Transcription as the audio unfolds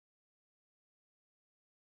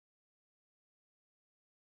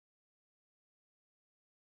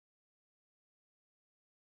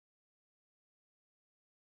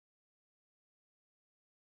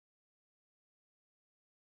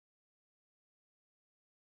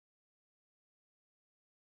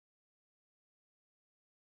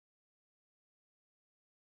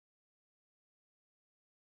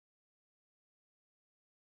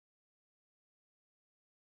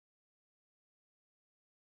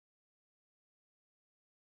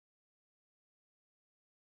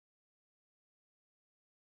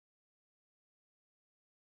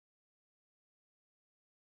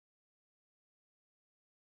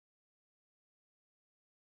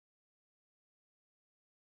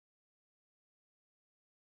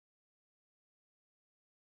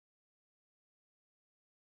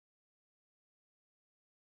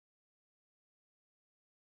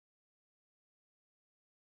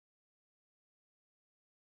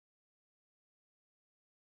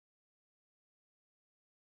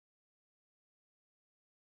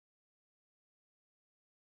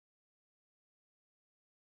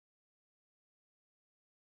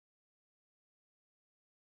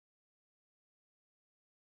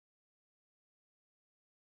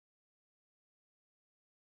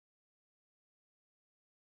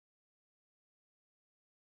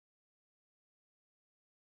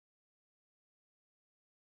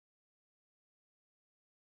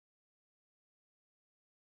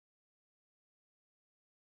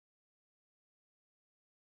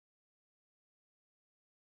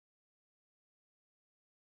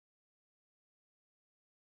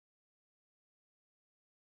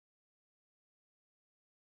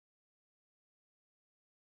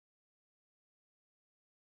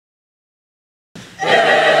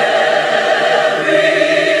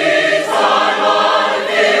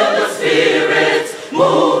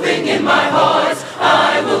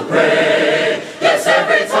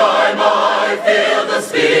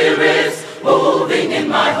in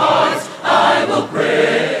my heart I will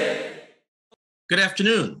pray. Good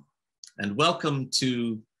afternoon, and welcome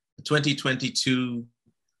to the 2022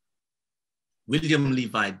 William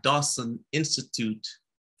Levi Dawson Institute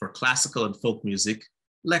for Classical and Folk Music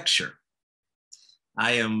lecture.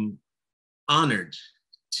 I am honored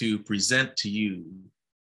to present to you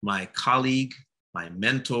my colleague, my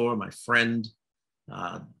mentor, my friend,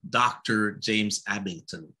 Dr. James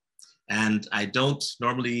Abbington. And I don't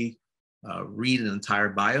normally read an entire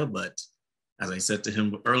bio, but as I said to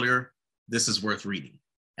him earlier, this is worth reading,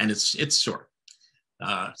 and it's short.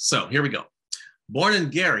 So here we go. Born in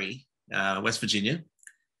Gary, West Virginia,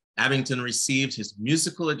 Abbington received his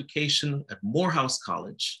musical education at Morehouse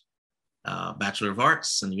College, Bachelor of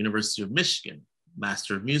Arts, and the University of Michigan,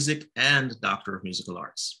 Master of Music, and Doctor of Musical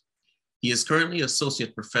Arts. He is currently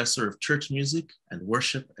Associate Professor of Church Music and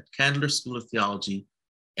Worship at Candler School of Theology,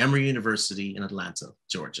 Emory University in Atlanta,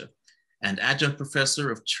 Georgia, and Adjunct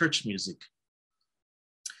Professor of Church Music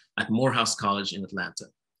at Morehouse College in Atlanta.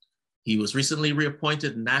 He was recently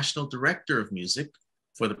reappointed National Director of Music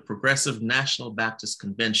for the Progressive National Baptist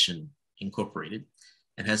Convention, Incorporated,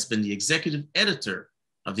 and has been the executive editor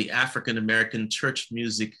of the African American Church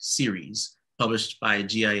Music series, published by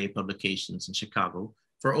GIA Publications in Chicago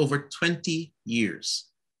for over 20 years.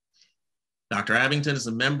 Dr. Abbington is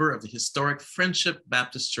a member of the historic Friendship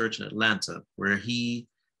Baptist Church in Atlanta, where he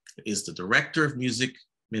is the Director of Music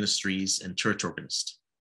Ministries and church organist.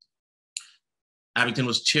 Abbington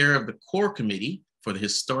was chair of the core committee for the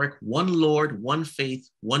historic One Lord, One Faith,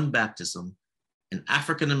 One Baptism, an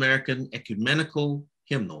African-American ecumenical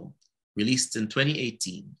hymnal released in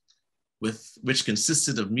 2018, which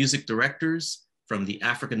consisted of music directors from the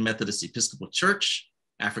African Methodist Episcopal Church,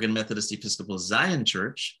 African Methodist Episcopal Zion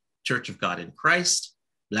Church, Church of God in Christ,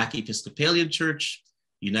 Black Episcopalian Church,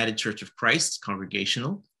 United Church of Christ,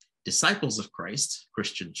 Congregational, Disciples of Christ,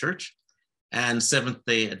 Christian Church, and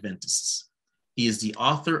Seventh-day Adventists. He is the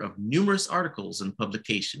author of numerous articles and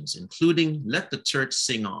publications, including Let the Church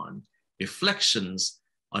Sing On, Reflections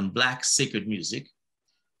on Black Sacred Music,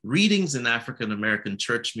 Readings in African American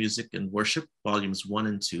Church Music and Worship, Volumes 1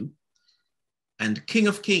 and 2, and King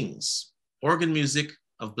of Kings, Organ Music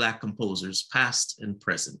of Black Composers, Past and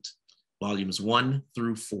Present, Volumes 1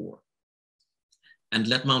 through 4, and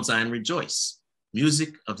Let Mount Zion Rejoice,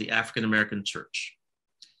 Music of the African American Church.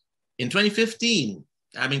 In 2015,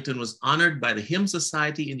 Abbington was honored by the Hymn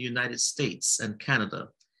Society in the United States and Canada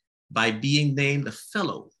by being named a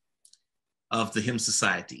Fellow of the Hymn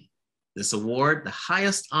Society. This award, the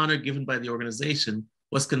highest honor given by the organization,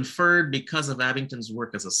 was conferred because of Abbington's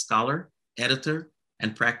work as a scholar, editor,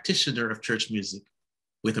 and practitioner of church music,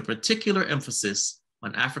 with a particular emphasis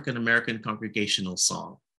on African American congregational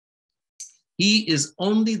song. He is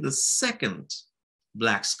only the second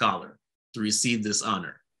Black scholar to receive this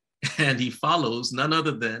honor, and he follows none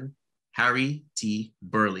other than Harry T.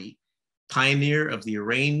 Burleigh, pioneer of the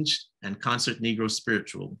arranged and concert Negro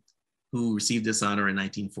spiritual, who received this honor in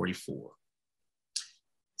 1944.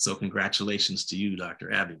 So congratulations to you, Dr.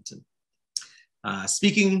 Abbington.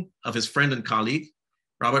 Speaking of his friend and colleague,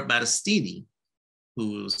 Robert Battistini,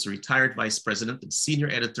 who was retired vice president and senior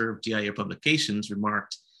editor of GIA Publications,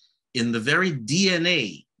 remarked, "In the very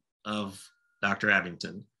DNA of Dr.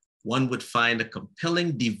 Abbington, one would find a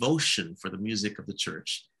compelling devotion for the music of the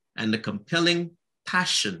church and a compelling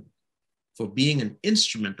passion for being an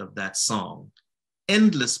instrument of that song,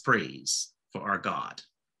 endless praise for our God."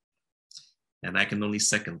 And I can only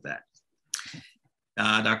second that.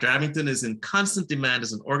 Dr. Abbington is in constant demand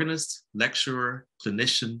as an organist, lecturer,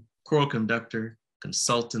 clinician, choral conductor,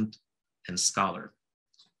 consultant, and scholar.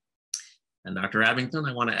 And Dr. Abbington,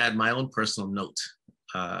 I want to add my own personal note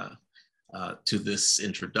to this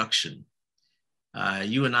introduction.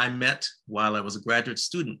 You and I met while I was a graduate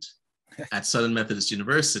student at Southern Methodist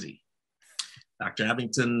University. Dr.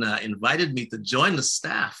 Abbington invited me to join the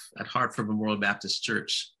staff at Hartford Memorial Baptist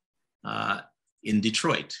Church in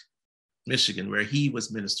Detroit, Michigan, where he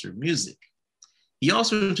was minister of music. He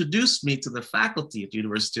also introduced me to the faculty at the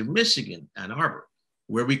University of Michigan, Ann Arbor,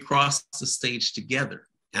 where we crossed the stage together,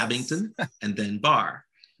 yes. Abbington and then Barr,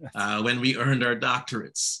 when we earned our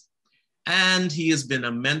doctorates. And he has been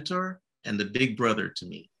a mentor and a big brother to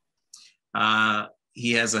me.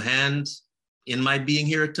 He has a hand in my being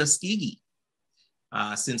here at Tuskegee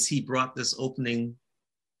since he brought this opening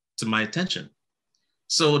to my attention.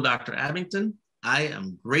 So Dr. Abbington, I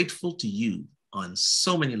am grateful to you on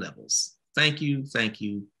so many levels. Thank you, thank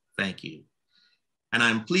you, thank you. And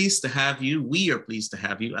I'm pleased to have you, we are pleased to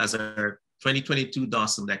have you as our 2022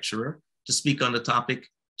 Dawson Lecturer to speak on the topic,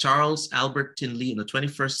 Charles Albert Tindley in the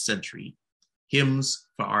 21st Century, Hymns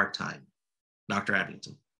for Our Time. Dr.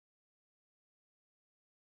 Abbington.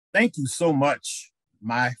 Thank you so much,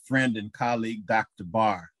 my friend and colleague, Dr.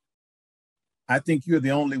 Barr. I think you're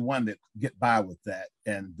the only one that could get by with that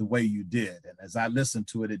and the way you did. And as I listened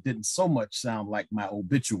to it, it didn't so much sound like my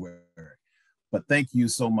obituary, but thank you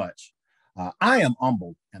so much. I am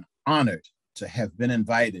humbled and honored to have been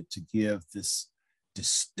invited to give this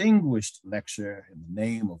distinguished lecture in the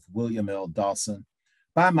name of William L. Dawson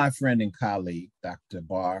by my friend and colleague, Dr.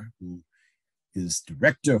 Barr, who is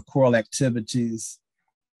Director of Choral Activities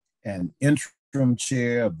and interim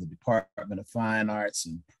chair of the Department of Fine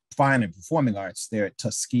and Performing Arts there at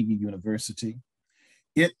Tuskegee University.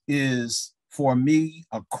 It is for me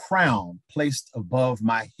a crown placed above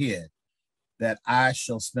my head that I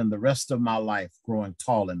shall spend the rest of my life growing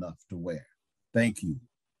tall enough to wear. Thank you.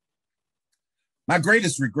 My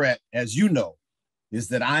greatest regret, as you know, is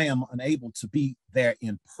that I am unable to be there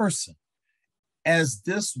in person, as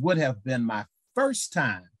this would have been my first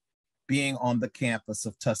time being on the campus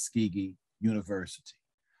of Tuskegee University.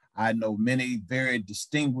 I know many very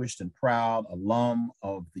distinguished and proud alum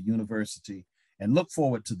of the university and look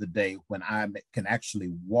forward to the day when I can actually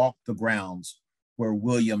walk the grounds where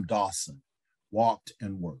William Dawson walked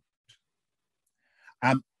and worked.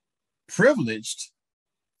 I'm privileged,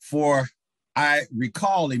 for I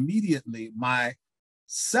recall immediately my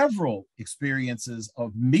several experiences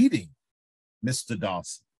of meeting Mr.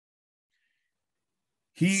 Dawson.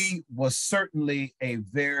 He was certainly a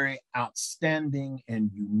very outstanding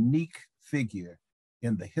and unique figure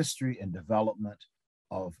in the history and development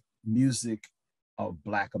of music of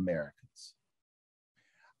Black Americans.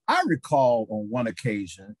 I recall on one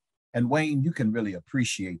occasion, and Wayne, you can really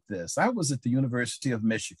appreciate this. I was at the University of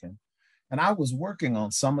Michigan, and I was working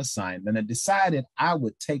on some assignment and decided I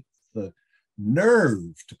would take the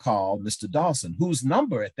nerve to call Mr. Dawson, whose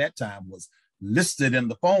number at that time was listed in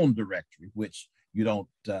the phone directory, which you don't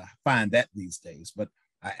find that these days. But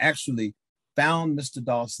I actually found Mr.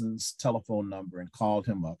 Dawson's telephone number and called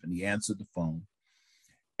him up, and he answered the phone.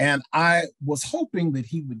 And I was hoping that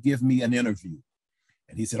he would give me an interview.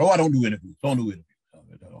 And he said, "Oh, I don't do interviews, don't do interviews.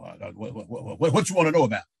 What you want to know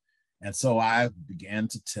about?" And so I began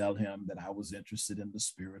to tell him that I was interested in the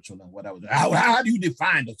spiritual and what I was. How do you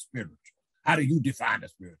define the spiritual? How do you define the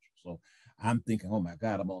spiritual? So I'm thinking, oh my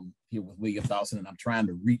God, I'm on here with William Dawson, and I'm trying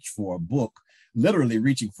to reach for a book, literally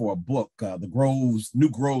reaching for a book, the New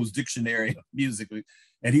Groves Dictionary of Music.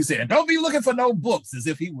 And he said, "Don't be looking for no books," as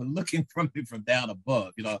if he were looking from me from down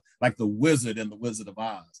above, you know, like the wizard in the Wizard of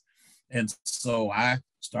Oz. And so I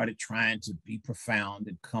started trying to be profound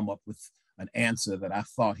and come up with an answer that I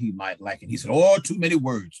thought he might like. And he said, "Oh, too many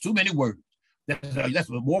words, too many words. That's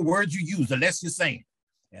the more words you use, the less you're saying."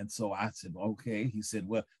 And so I said, "Okay." He said,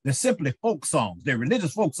 "Well, they're simply folk songs. They're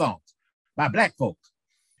religious folk songs by Black folks."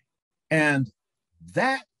 And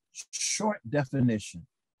that short definition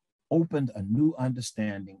opened a new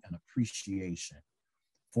understanding and appreciation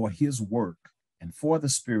for his work and for the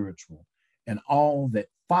spiritual and all that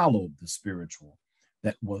followed the spiritual,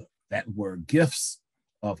 that were gifts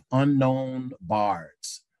of unknown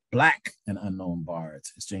bards, Black and unknown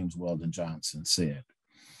bards, as James Weldon Johnson said.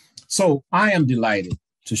 So I am delighted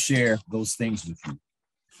to share those things with you.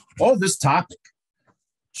 Oh, this topic,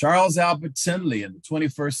 Charles Albert Tindley in the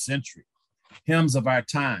 21st century, hymns of our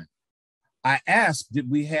time. I asked, did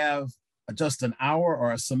we have just an hour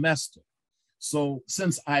or a semester? So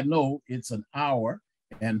since I know it's an hour,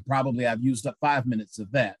 and probably I've used up 5 minutes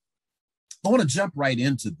of that, I want to jump right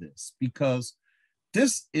into this, because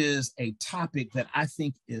this is a topic that I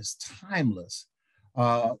think is timeless,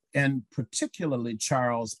 and particularly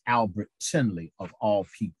Charles Albert Tindley, of all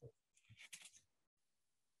people.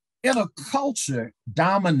 In a culture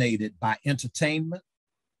dominated by entertainment,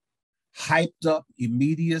 hyped up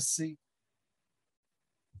immediacy,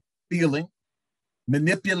 feeling,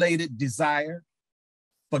 manipulated desire,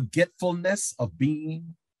 forgetfulness of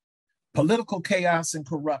being, political chaos and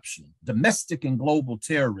corruption, domestic and global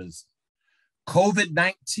terrorism,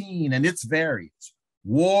 COVID-19 and its variants,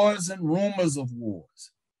 wars and rumors of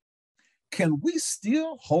wars. Can we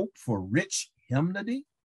still hope for rich hymnody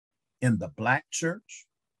in the Black church?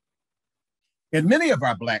 In many of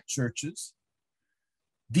our Black churches,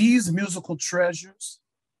 these musical treasures,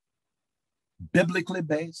 biblically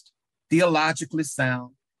based, theologically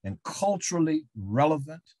sound, and culturally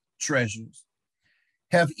relevant treasures,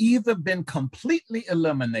 have either been completely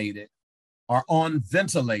eliminated or on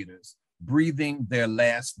ventilators, breathing their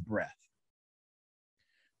last breath.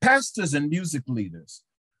 Pastors and music leaders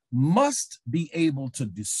must be able to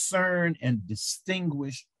discern and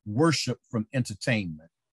distinguish worship from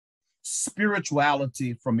entertainment,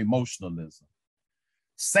 spirituality from emotionalism,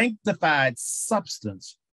 sanctified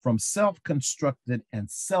substance from self-constructed and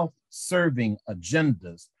self-serving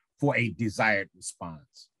agendas for a desired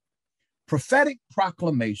response. Prophetic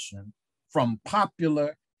proclamation from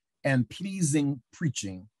popular and pleasing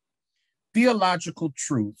preaching, theological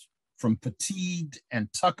truth from fatigued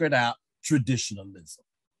and tuckered out traditionalism.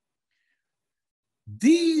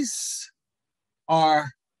 These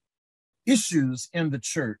are issues in the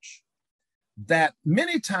church that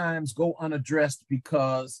many times go unaddressed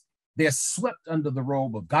because they're swept under the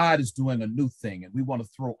robe of God is doing a new thing, and we want to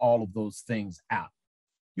throw all of those things out.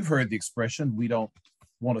 You've heard the expression, we don't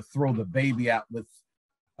want to throw the baby out with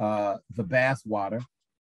the bathwater.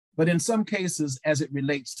 But in some cases, as it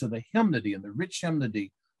relates to the hymnody and the rich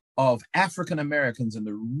hymnody of African Americans and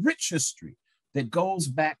the rich history that goes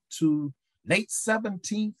back to late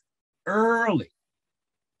 17th, early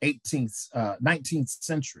 19th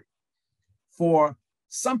century, for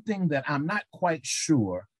something that I'm not quite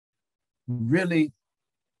sure really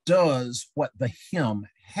does what the hymn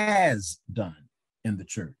has done in the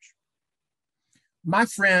church. My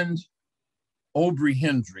friend Aubrey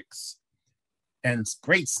Hendricks, and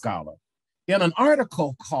great scholar, in an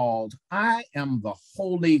article called "I Am the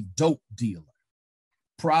Holy Dope Dealer,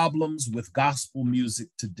 Problems with Gospel Music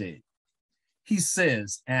Today," he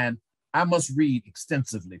says, and I must read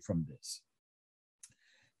extensively from this: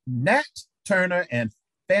 Nat Turner and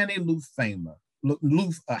Fannie Lou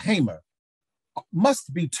Hamer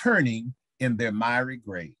must be turning in their miry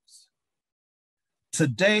graves.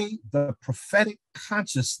 Today, the prophetic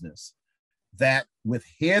consciousness that with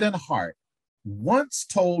head and heart once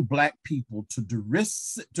told Black people to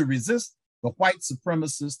resist the white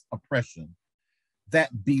supremacist oppression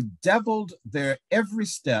that bedeviled their every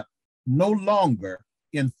step no longer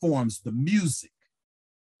informs the music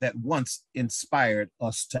that once inspired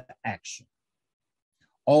us to action.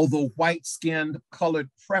 Although white-skinned colored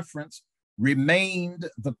preference remained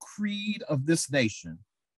the creed of this nation,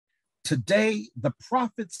 today the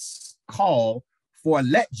prophets call for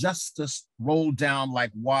let justice roll down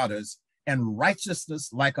like waters and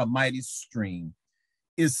righteousness like a mighty stream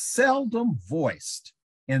is seldom voiced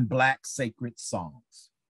in Black sacred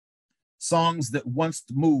songs. Songs that once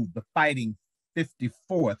moved the fighting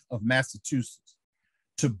 54th of Massachusetts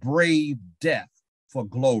to brave death for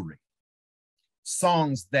glory.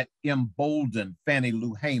 Songs that emboldened Fannie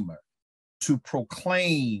Lou Hamer to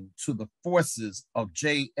proclaim to the forces of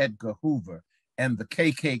J. Edgar Hoover and the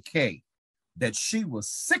KKK that she was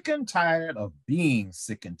sick and tired of being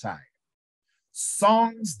sick and tired.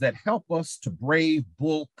 Songs that help us to brave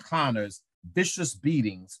Bull Connor's vicious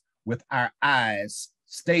beatings with our eyes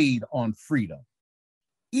stayed on freedom,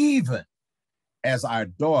 even as our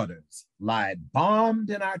daughters lie bombed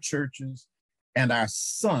in our churches and our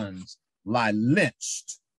sons lie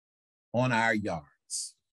lynched on our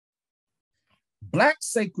yards. Black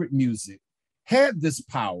sacred music had this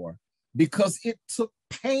power because it took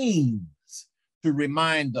pains to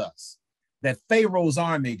remind us that Pharaoh's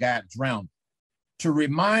army got drowned, to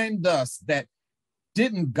remind us that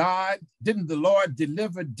didn't the Lord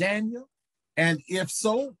deliver Daniel? And if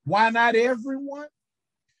so, why not everyone?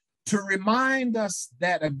 To remind us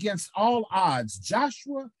that against all odds,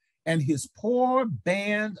 Joshua and his poor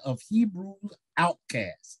band of Hebrew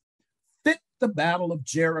outcasts fit the battle of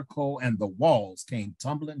Jericho and the walls came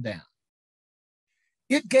tumbling down.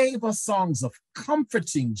 It gave us songs of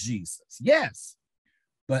comforting Jesus, yes,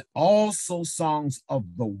 but also songs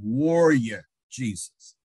of the warrior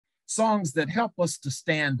Jesus, songs that help us to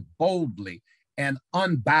stand boldly and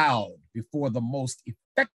unbowed before the most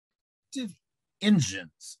effective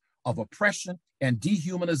engines of oppression and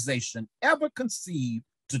dehumanization ever conceived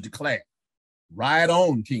to declare, "Ride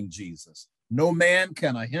on, King Jesus, no man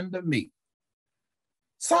can hinder me."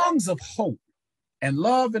 Songs of hope and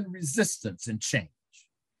love and resistance and change.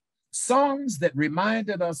 Songs that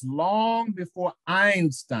reminded us long before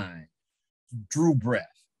Einstein drew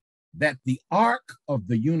breath that the arc of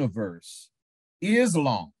the universe is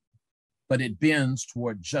long, but it bends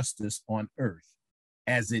toward justice on earth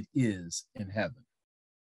as it is in heaven.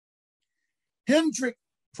 Hendrick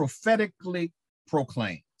prophetically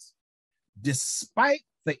proclaims, despite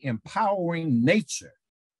the empowering nature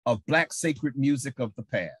of Black sacred music of the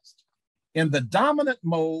past, in the dominant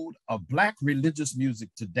mode of Black religious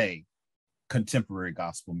music today, contemporary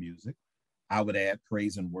gospel music, I would add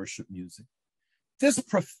praise and worship music, this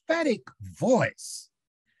prophetic voice,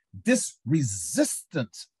 this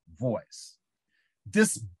resistant voice,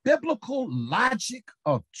 this biblical logic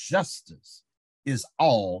of justice is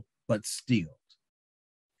all but stilled.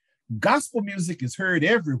 Gospel music is heard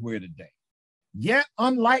everywhere today, yet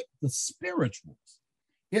unlike the spirituals,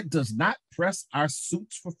 It does not press our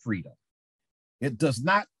suits for freedom. It does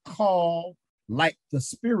not call like the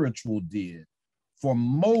spiritual did for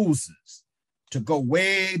Moses to go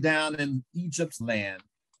way down in Egypt's land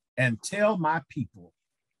and tell my people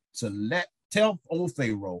tell old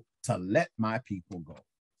Pharaoh to let my people go.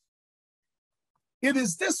 It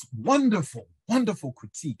is this wonderful, wonderful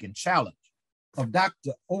critique and challenge of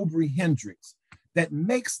Dr. Aubrey Hendricks that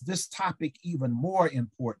makes this topic even more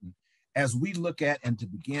important as we look at and to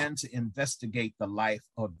begin to investigate the life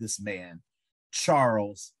of this man,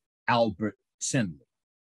 Charles Albert Tindley.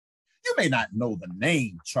 You may not know the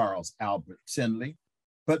name Charles Albert Tindley,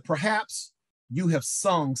 but perhaps you have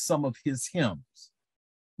sung some of his hymns,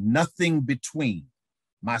 Nothing Between,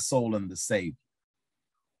 My Soul and the Savior,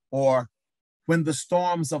 or When the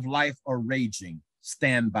Storms of Life Are Raging,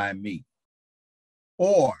 Stand By Me,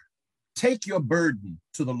 or Take Your Burden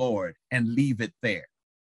to the Lord and Leave It There,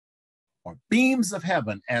 or Beams of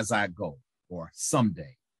Heaven As I Go, or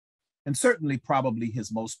Someday. And certainly probably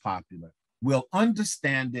his most popular, We'll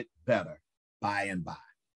Understand It Better By and By.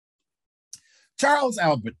 Charles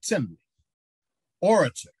Albert Tindley,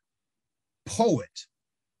 orator, poet,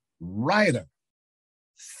 writer,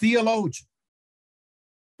 theologian,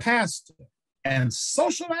 pastor, and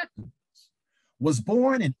social activist, was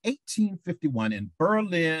born in 1851 in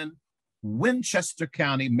Berlin, Winchester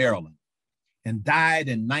County, Maryland, and died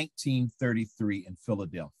in 1933 in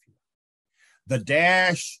Philadelphia. The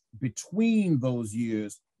dash between those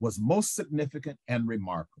years was most significant and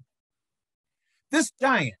remarkable. This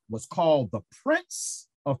giant was called the Prince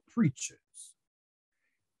of Preachers,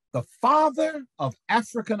 the father of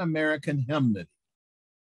African-American hymnody,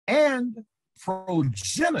 and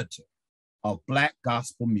progenitor of Black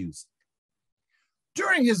gospel music.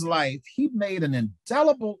 During his life, he made an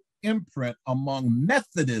indelible imprint among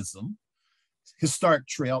Methodism, historic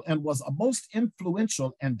trail, and was a most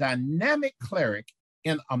influential and dynamic cleric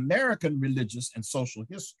in American religious and social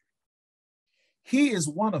history. He is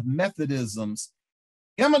one of Methodism's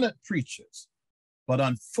eminent preachers, but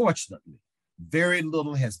unfortunately, very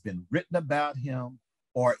little has been written about him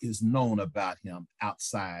or is known about him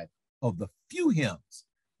outside of the few hymns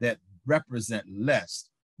that represent less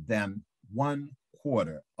than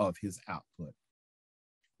 1/4 of his output.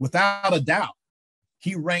 Without a doubt,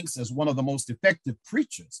 he ranks as one of the most effective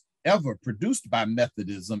preachers ever produced by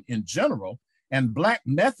Methodism in general and Black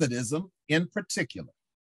Methodism in particular.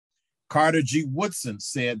 Carter G. Woodson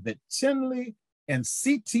said that Tindley and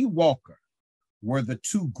C.T. Walker were the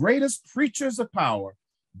two greatest preachers of power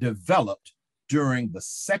developed during the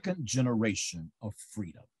second generation of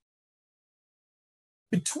freedom.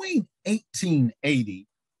 Between 1880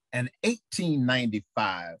 and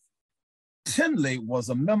 1895, Tindley was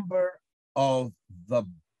a member of the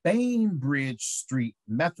Bainbridge Street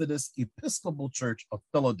Methodist Episcopal Church of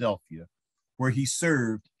Philadelphia, where he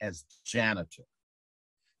served as janitor.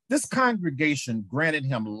 This congregation granted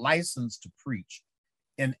him license to preach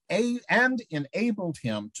and enabled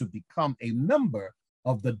him to become a member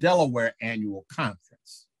of the Delaware Annual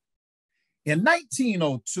Conference. In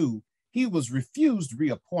 1902, he was refused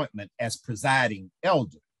reappointment as presiding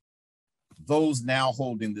elder. Those now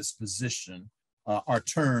holding this position are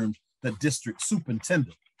termed the district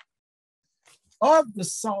superintendent of the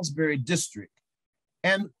Salisbury district,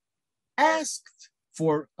 and asked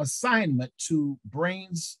for assignment to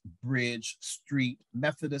Bainbridge Street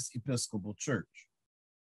Methodist Episcopal Church.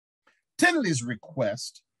 Tindley's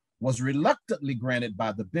request was reluctantly granted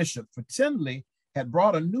by the bishop, for Tindley had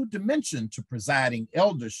brought a new dimension to presiding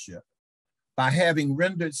eldership by having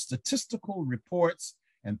rendered statistical reports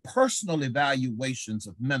and personal evaluations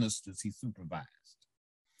of ministers he supervised.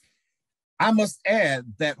 I must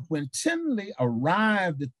add that when Tindley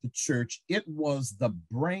arrived at the church, it was the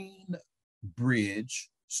Bainbridge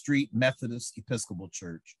Street Methodist Episcopal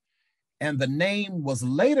Church, and the name was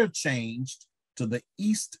later changed to the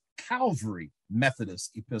East Calvary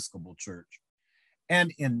Methodist Episcopal Church.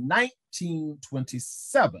 And in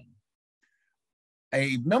 1927,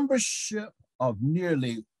 a membership of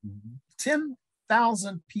nearly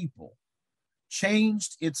 10,000 people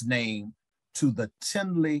changed its name to the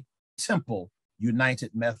Tindley Temple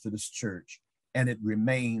United Methodist Church, and it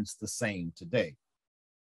remains the same today.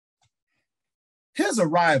 His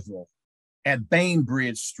arrival at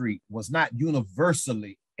Bainbridge Street was not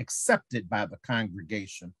universally accepted by the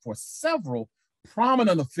congregation, for several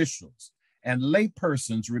prominent officials and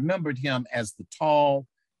laypersons remembered him as the tall,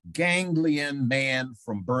 ganglion man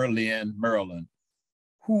from Berlin, Maryland,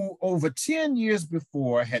 who over 10 years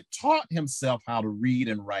before had taught himself how to read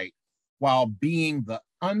and write while being the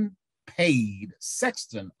unpaid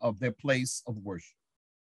sexton of their place of worship.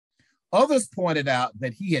 Others pointed out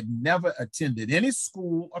that he had never attended any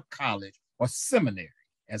school or college or seminary,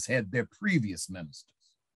 as had their previous ministers.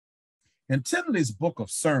 In Tinley's book of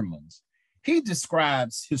sermons, he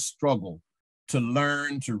describes his struggle to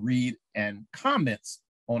learn to read and comments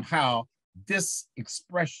on how this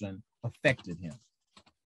expression affected him.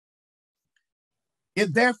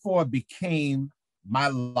 It therefore became my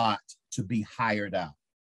lot to be hired out,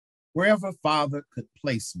 wherever Father could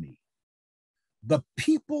place me. The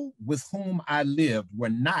people with whom I lived were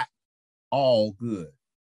not all good.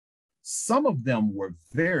 Some of them were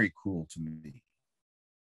very cruel to me.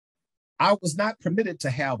 I was not permitted to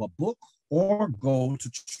have a book or go to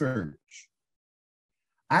church.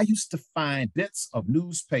 I used to find bits of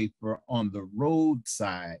newspaper on the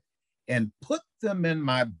roadside and put them in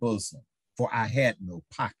my bosom, for I had no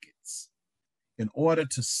pockets, in order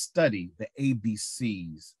to study the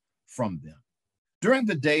ABCs from them. During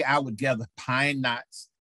the day, I would gather pine knots,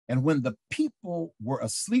 and when the people were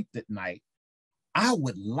asleep at night, I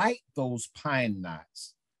would light those pine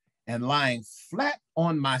knots and lying flat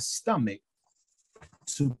on my stomach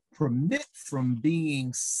to permit from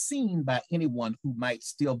being seen by anyone who might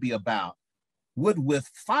still be about, would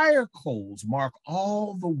with fire coals mark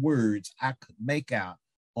all the words I could make out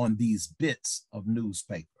on these bits of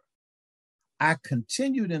newspaper. I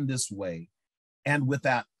continued in this way, and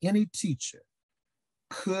without any teacher,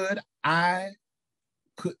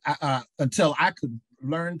 until I could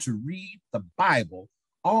learn to read the Bible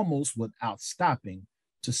almost without stopping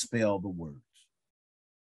to spell the words.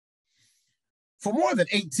 For more than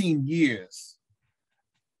 18 years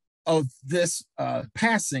of this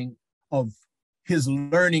passing of his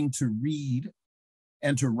learning to read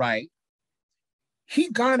and to write, he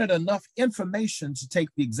garnered enough information to take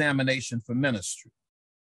the examination for ministry.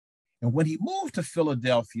 And when he moved to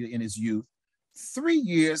Philadelphia in his youth, 3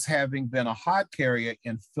 years having been a hod carrier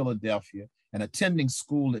in Philadelphia and attending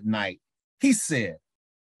school at night, he said,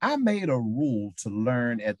 I made a rule to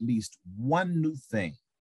learn at least one new thing,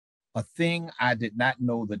 a thing I did not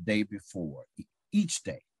know the day before, each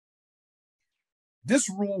day. This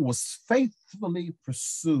rule was faithfully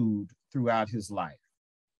pursued throughout his life.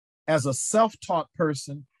 As a self-taught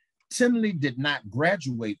person, Tinley did not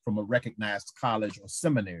graduate from a recognized college or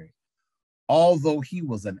seminary, although he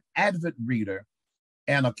was an avid reader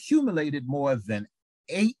and accumulated more than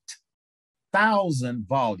 8,000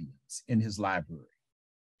 volumes in his library,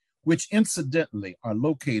 which incidentally are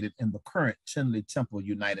located in the current Tinley Temple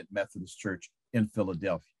United Methodist Church in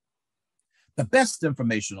Philadelphia. The best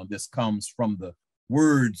information on this comes from the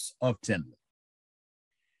words of Tinley.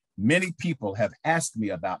 Many people have asked me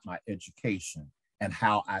about my education and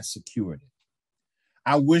how I secured it.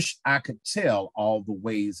 I wish I could tell all the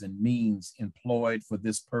ways and means employed for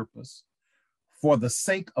this purpose, for the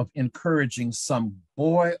sake of encouraging some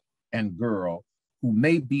boy and girl who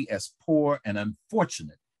may be as poor and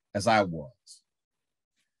unfortunate as I was.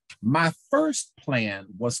 My first plan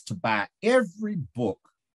was to buy every book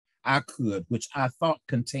I could, which I thought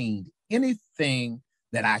contained anything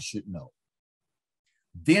that I should know.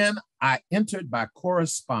 Then I entered by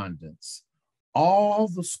correspondence all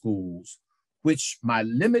the schools which my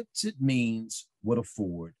limited means would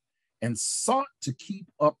afford, and sought to keep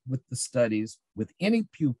up with the studies with any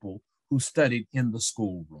pupil who studied in the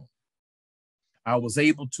schoolroom. I was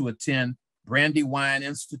able to attend Brandywine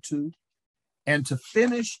Institute and to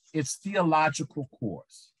finish its theological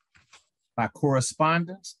course. By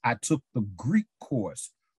correspondence, I took the Greek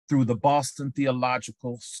course through the Boston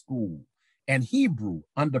Theological School and Hebrew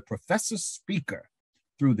under Professor Speaker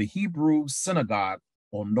through the Hebrew Synagogue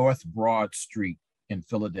on North Broad Street in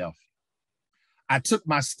Philadelphia. I took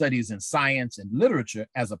my studies in science and literature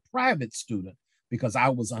as a private student because I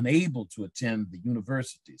was unable to attend the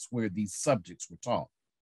universities where these subjects were taught.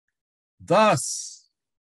 Thus,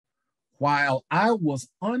 while I was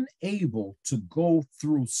unable to go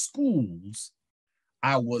through schools,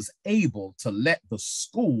 I was able to let the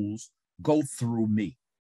schools go through me.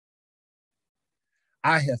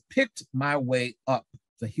 I have picked my way up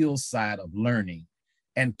the hillside of learning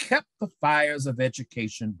and kept the fires of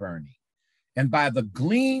education burning. And by the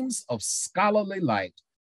gleams of scholarly light,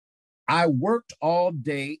 I worked all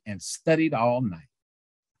day and studied all night.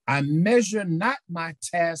 I measure not my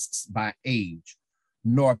tasks by age,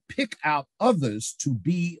 nor pick out others to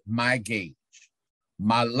be my gauge.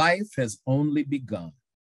 My life has only begun.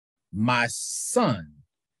 My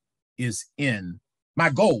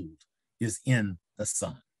gold is in the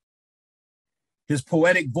sun. His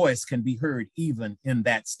poetic voice can be heard even in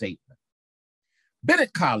that statement.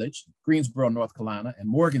 Bennett College, Greensboro, North Carolina, and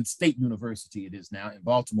Morgan State University, it is now, in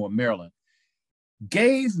Baltimore, Maryland,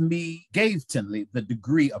 gave Tinley the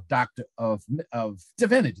degree of Doctor of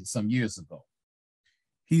Divinity some years ago.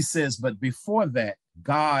 He says, but before that,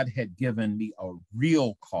 God had given me a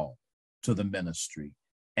real call to the ministry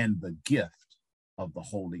and the gift of the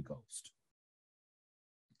Holy Ghost.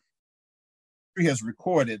 He has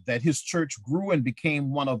recorded that his church grew and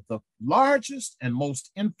became one of the largest and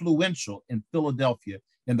most influential in Philadelphia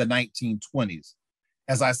in the 1920s.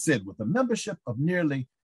 As I said, with a membership of nearly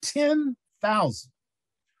 10,000,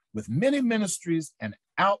 with many ministries and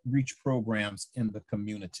outreach programs in the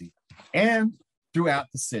community and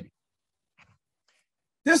throughout the city.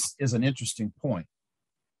 This is an interesting point.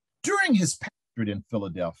 During his pastorate in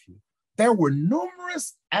Philadelphia, there were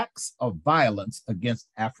numerous acts of violence against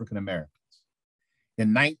African Americans.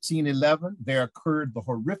 In 1911, there occurred the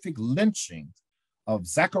horrific lynching of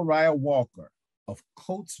Zachariah Walker of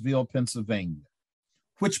Coatesville, Pennsylvania,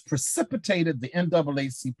 which precipitated the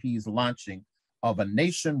NAACP's launching of a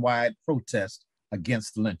nationwide protest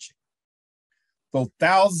against lynching. Though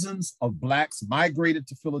thousands of Blacks migrated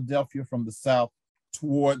to Philadelphia from the South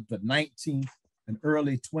toward the 19th and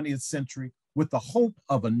early 20th century with the hope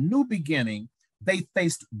of a new beginning, they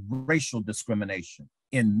faced racial discrimination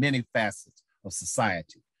in many facets of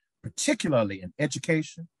society, particularly in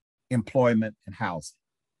education, employment, and housing.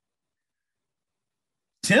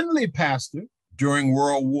 Tinley pastored during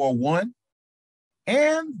World War I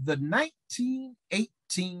and the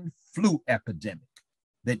 1918 flu epidemic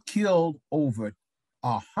that killed over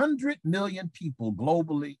 100 million people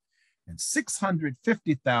globally and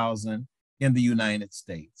 650,000 in the United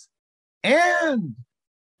States. And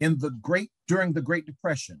during the Great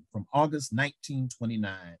Depression from August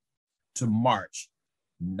 1929 to March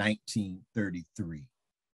 1933,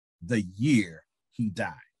 the year he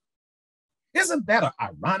died. Isn't that an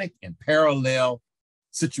ironic and parallel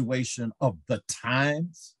situation of the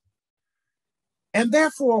times? And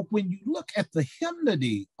therefore, when you look at the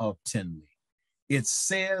hymnody of Tinley, it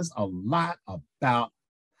says a lot about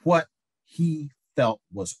what he felt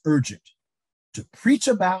was urgent to preach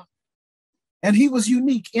about. And he was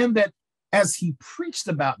unique in that as he preached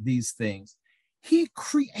about these things, he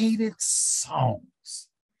created songs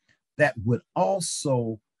that would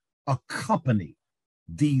also accompany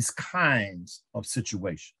these kinds of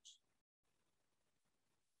situations.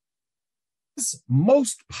 His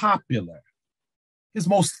most popular, his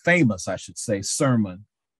most famous, I should say, sermon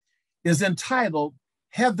is entitled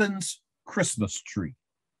Heaven's Christmas Tree,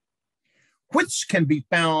 which can be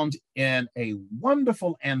found in a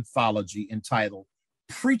wonderful anthology entitled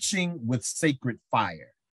Preaching with Sacred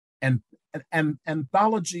Fire, an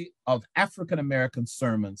anthology of African-American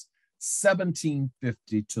sermons,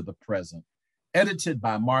 1750 to the present, edited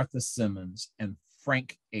by Martha Simmons and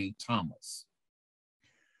Frank A. Thomas.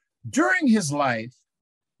 During his life,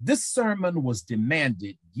 this sermon was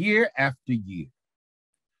demanded year after year.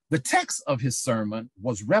 The text of his sermon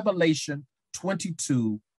was Revelation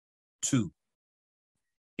 22:2.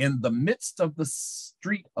 In the midst of the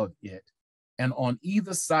street of it, and on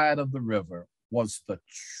either side of the river, was the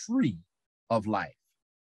tree of life.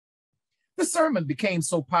 The sermon became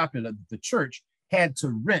so popular that the church had to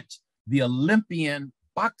rent the Olympian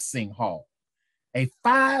Boxing Hall, a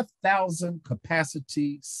 5,000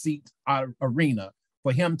 capacity seat arena,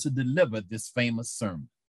 for him to deliver this famous sermon.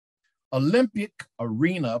 Olympic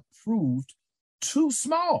Arena proved too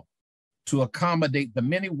small to accommodate the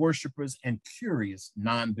many worshipers and curious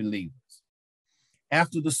non-believers.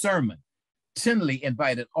 After the sermon, Tinley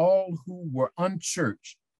invited all who were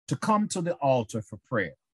unchurched to come to the altar for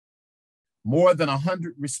prayer. More than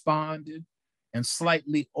 100 responded, and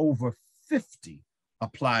slightly over 50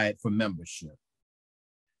 applied for membership.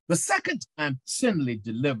 The second time Tinley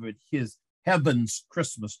delivered his Heaven's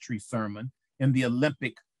Christmas Tree sermon in the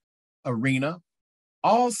Olympic Arena,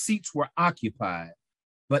 all seats were occupied,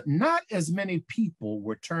 but not as many people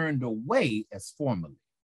were turned away as formerly.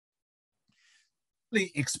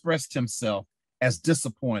 He expressed himself as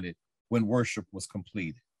disappointed when worship was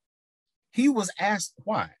completed. He was asked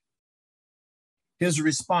why. His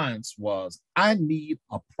response was, "I need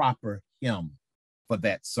a proper hymn for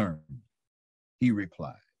that sermon." He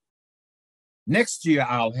replied, "Next year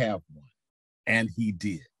I'll have one." And he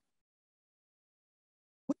did.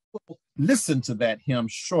 We will listen to that hymn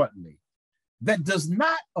shortly. That does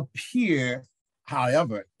not appear,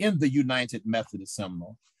 however, in the United Methodist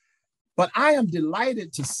Hymnal, but I am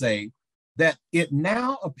delighted to say that it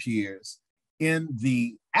now appears in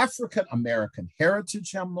the African American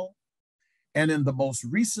Heritage Hymnal and in the most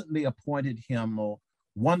recently appointed hymnal,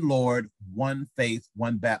 One Lord, One Faith,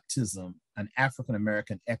 One Baptism, an African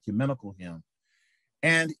American ecumenical hymn.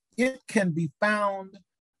 And it can be found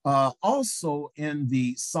Also in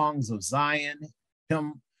the Songs of Zion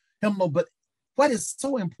hymnal. But what is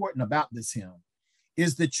so important about this hymn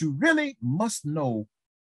is that you really must know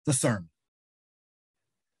the sermon.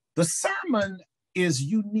 The sermon is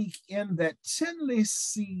unique in that Tinley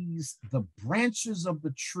sees the branches of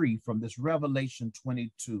the tree from this Revelation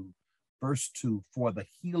 22, verse 2, for the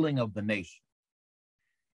healing of the nation.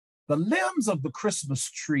 The limbs of the Christmas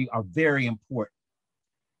tree are very important.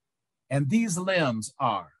 And these limbs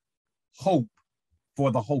are hope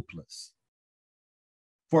for the hopeless,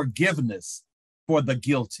 forgiveness for the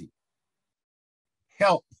guilty,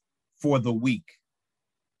 help for the weak,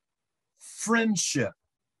 friendship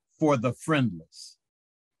for the friendless,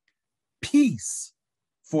 peace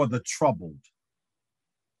for the troubled,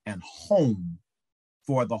 and home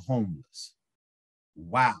for the homeless.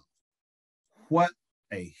 Wow, what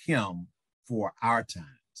a hymn for our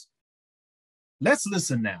times. Let's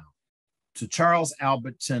listen now to Charles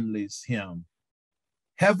Albert Tinley's hymn,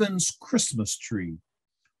 Heaven's Christmas Tree,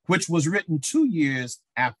 which was written 2 years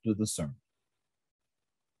after the sermon.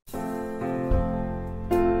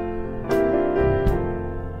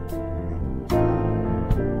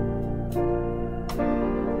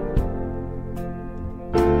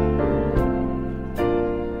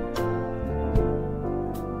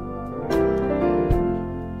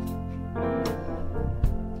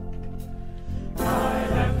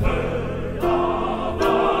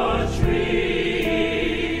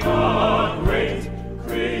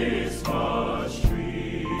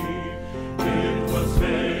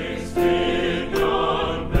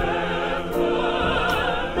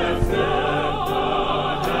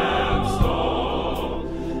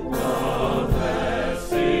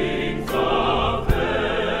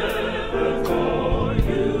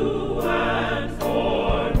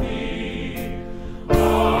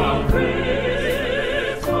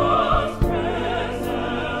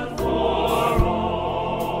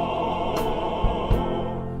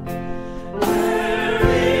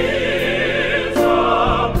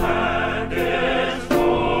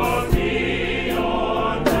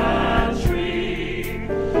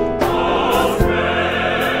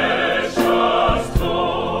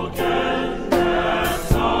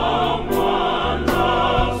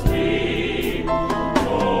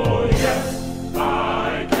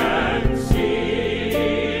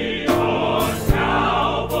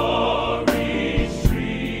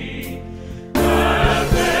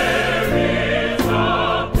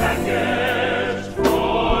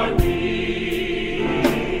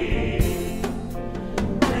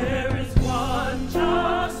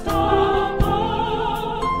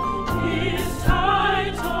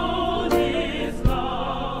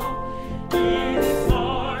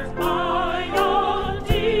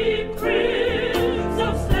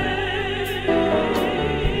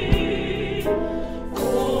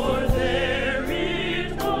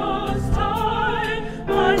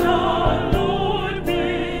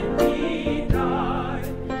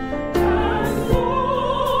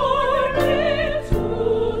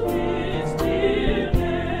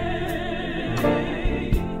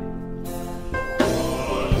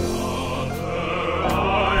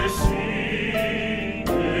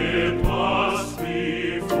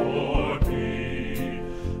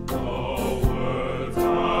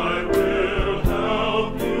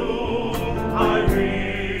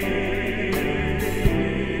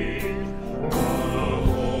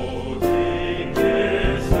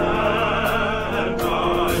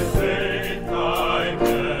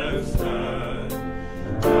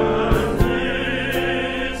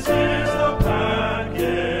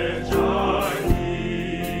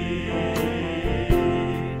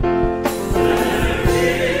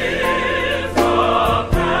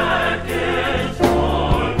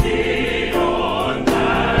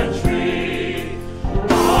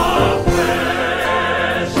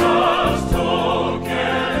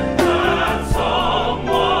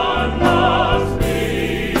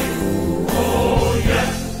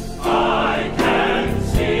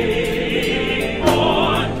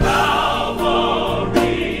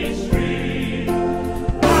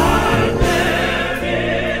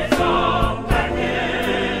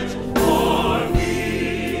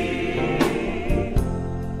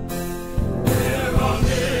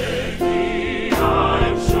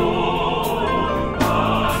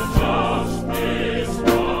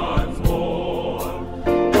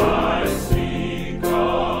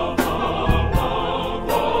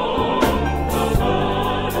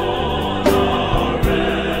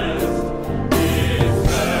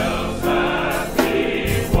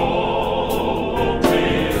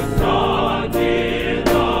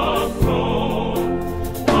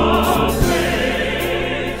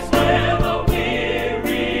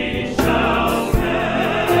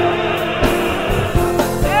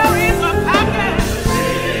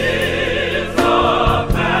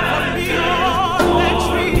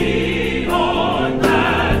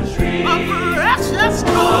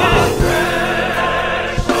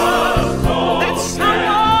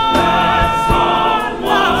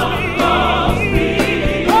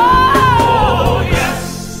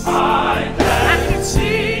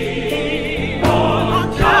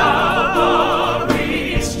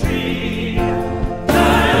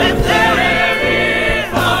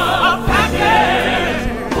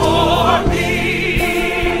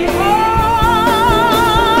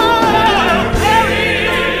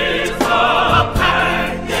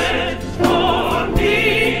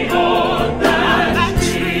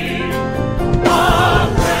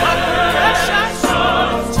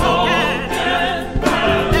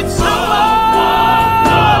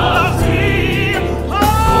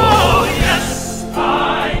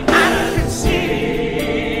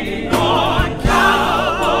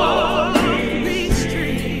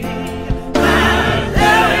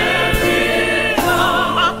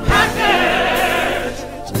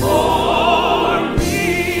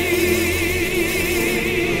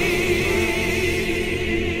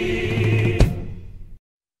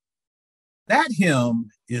 That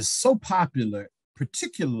hymn is so popular,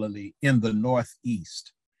 particularly in the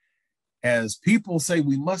Northeast. As people say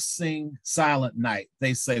we must sing Silent Night,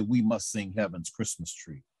 they say we must sing Heaven's Christmas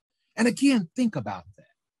Tree. And again, think about that.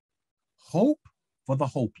 Hope for the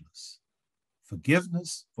hopeless,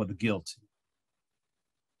 forgiveness for the guilty,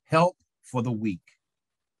 help for the weak,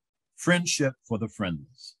 friendship for the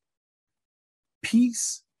friendless,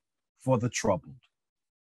 peace for the troubled,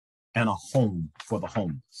 and a home for the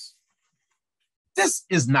homeless. This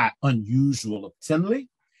is not unusual of Tinley.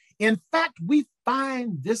 In fact, we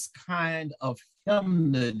find this kind of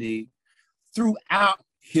hymnody throughout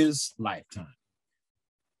his lifetime.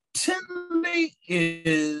 Tinley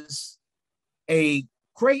is a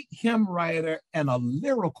great hymn writer and a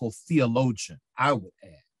lyrical theologian, I would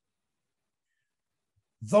add.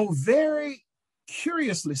 Though very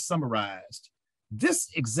curiously summarized, this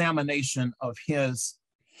examination of his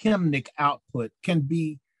hymnic output can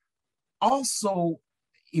be also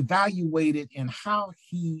evaluated in how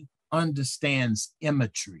he understands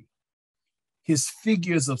imagery, his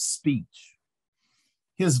figures of speech,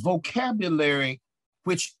 his vocabulary,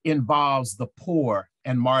 which involves the poor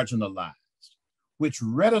and marginalized, which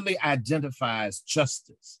readily identifies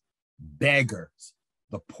justice, beggars,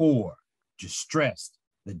 the poor, distressed,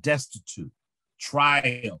 the destitute,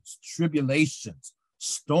 trials, tribulations,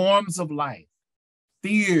 storms of life,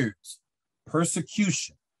 fears,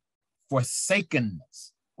 persecution,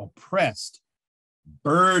 forsakenness, oppressed,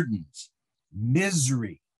 burdens,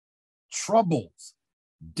 misery, troubles,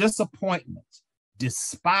 disappointments,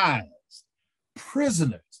 despised,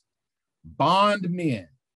 prisoners, bondmen,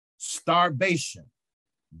 starvation,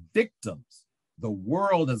 victims, the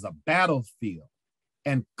world as a battlefield,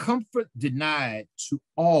 and comfort denied to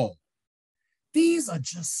all. These are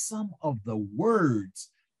just some of the words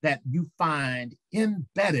that you find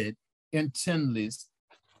embedded in Tinley's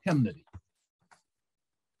hymnody.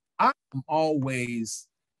 I'm always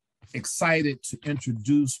excited to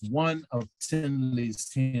introduce one of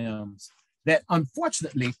Tinley's hymns that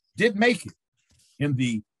unfortunately did make it in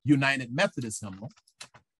the United Methodist hymnal,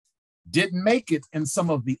 didn't make it in some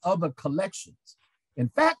of the other collections. In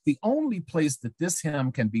fact, the only place that this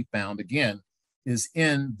hymn can be found, again, is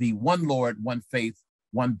in the One Lord, One Faith,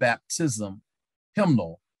 One Baptism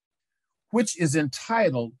hymnal, which is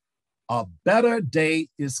entitled, A Better Day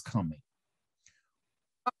is Coming.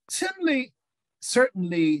 Tinley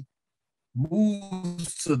certainly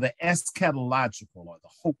moves to the eschatological, or the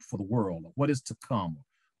hope for the world, or what is to come,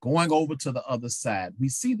 going over to the other side. We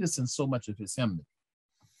see this in so much of his hymnody.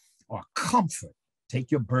 Or comfort,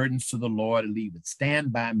 take your burdens to the Lord and leave it,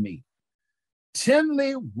 stand by me.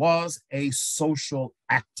 Tinley was a social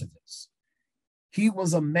activist. He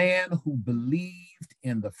was a man who believed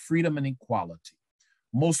in the freedom and equality.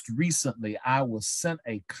 Most recently, I was sent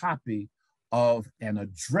a copy of an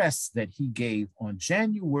address that he gave on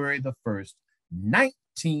January the 1st,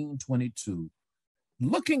 1922,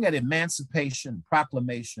 looking at emancipation,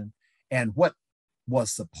 proclamation, and what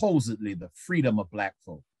was supposedly the freedom of Black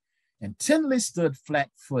folk. And Tinley stood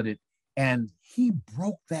flat-footed, and he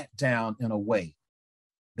broke that down in a way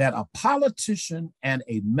that a politician and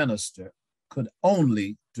a minister could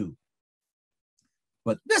only do.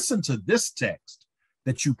 But listen to this text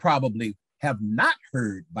that you probably have not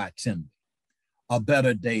heard by Tinley. A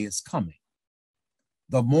better day is coming.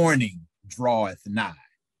 The morning draweth nigh,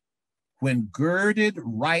 when girded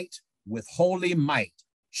right with holy might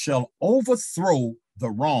shall overthrow the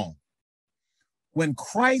wrong, when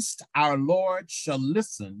Christ our Lord shall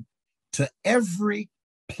listen to every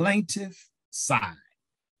plaintive sigh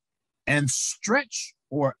and stretch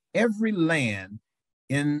o'er every land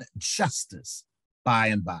in justice by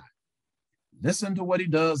and by. Listen to what he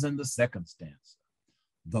does in the second stanza.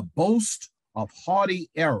 The boast of haughty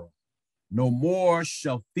error no more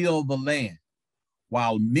shall fill the land,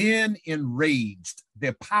 while men enraged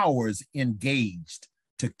their powers engaged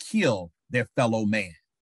to kill their fellow man.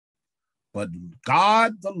 But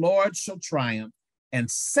God the Lord shall triumph,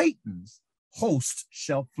 and Satan's host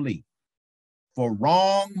shall flee. For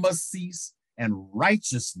wrong must cease, and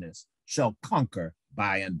righteousness shall conquer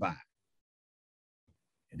by and by.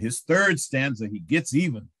 In his third stanza, he gets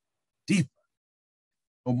even deeper.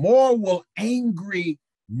 No more will angry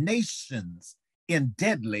nations in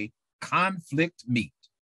deadly conflict meet,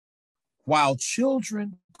 while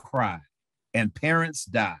children cry and parents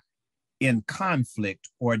die in conflict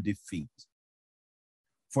or defeat.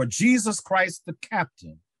 For Jesus Christ, the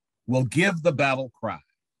captain, will give the battle cry.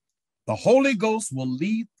 The Holy Ghost will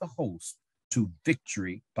lead the host to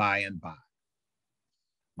victory by and by.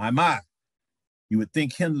 My, you would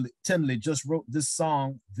think Tinley just wrote this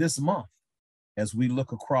song this month. as we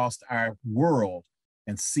look across our world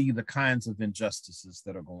and see the kinds of injustices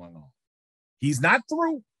that are going on. He's not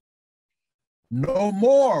through. No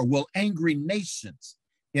more will angry nations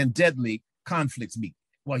in deadly conflicts meet.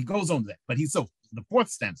 Well, he goes on to that, but the fourth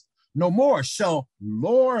stanza. No more shall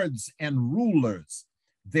lords and rulers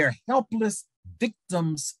their helpless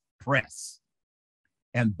victims press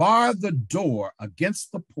and bar the door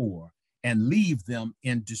against the poor and leave them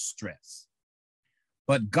in distress.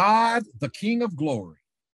 But God, the King of glory,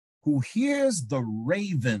 who hears the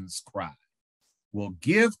raven's cry, will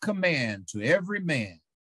give command to every man,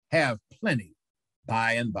 have plenty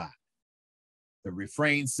by and by. The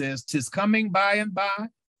refrain says, 'tis coming by and by,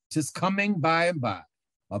 'tis coming by and by.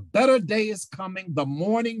 A better day is coming, the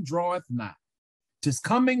morning draweth nigh. 'Tis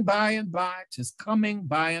coming by and by, 'tis coming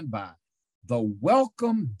by and by. The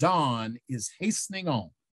welcome dawn is hastening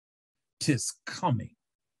on. 'Tis coming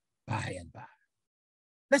by and by.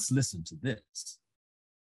 Let's listen to this.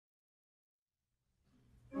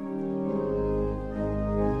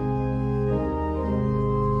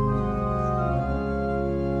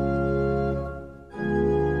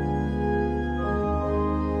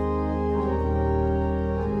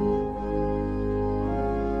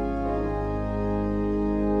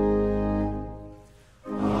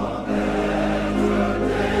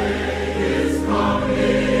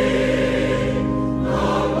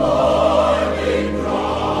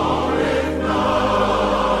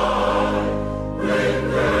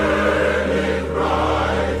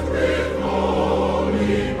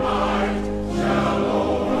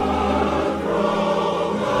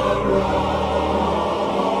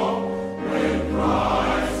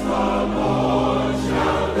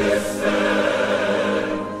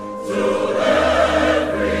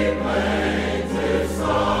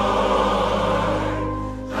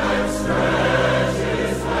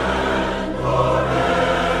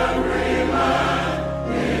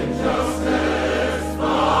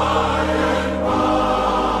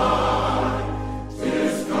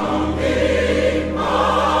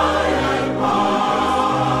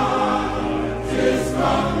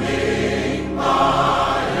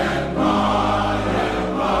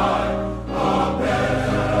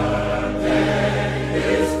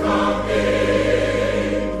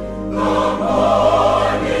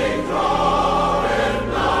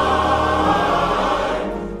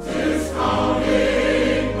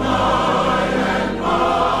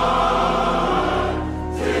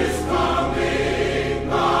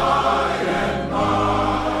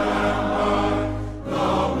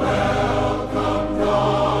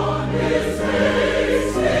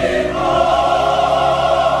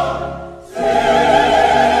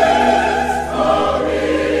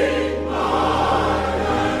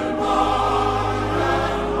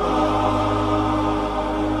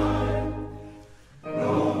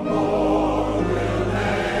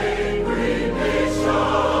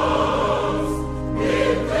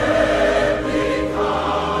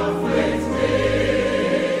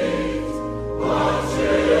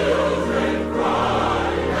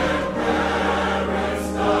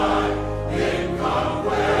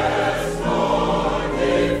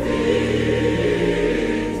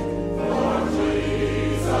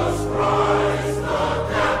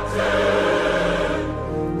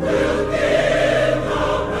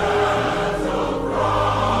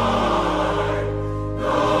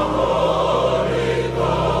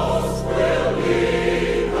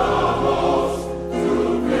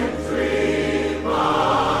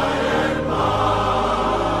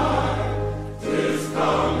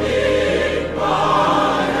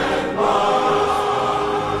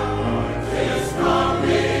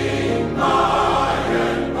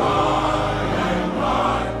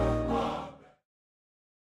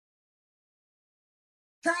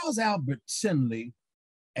 Charles Albert Tindley,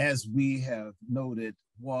 as we have noted,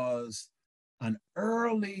 was an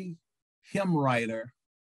early hymn writer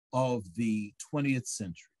of the 20th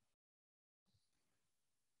century.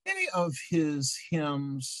 Many of his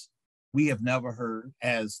hymns we have never heard,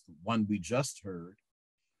 as the one we just heard.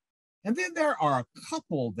 And then there are a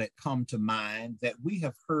couple that come to mind that we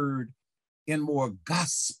have heard in more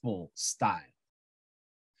gospel style.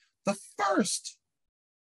 The first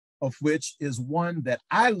of which is one that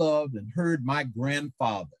I loved and heard my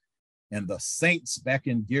grandfather and the saints back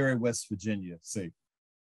in Gary, West Virginia say,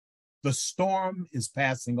 "The storm is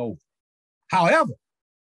passing over." However,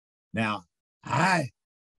 now I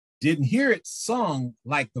didn't hear it sung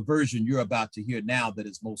like the version you're about to hear now that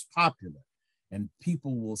is most popular. And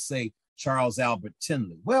people will say Charles Albert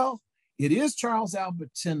Tindley. Well, it is Charles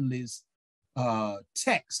Albert Tindley's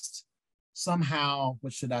text, somehow,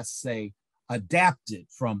 what should I say, adapted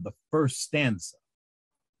from the first stanza.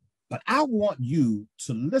 But I want you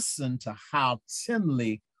to listen to how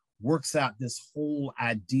Tinley works out this whole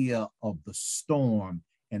idea of the storm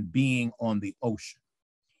and being on the ocean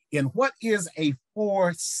in what is a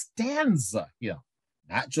 4-stanza hymn,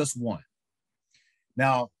 not just one.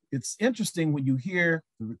 Now, it's interesting when you hear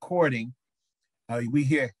the recording, we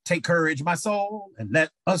hear, "Take courage, my soul, and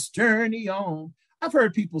let us journey on." I've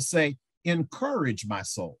heard people say, "Encourage my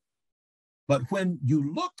soul." But when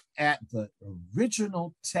you look at the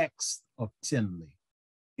original text of Tinley,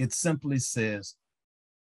 it simply says,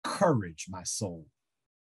 "Courage, my soul,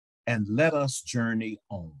 and let us journey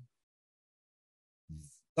on.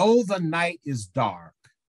 Though the night is dark,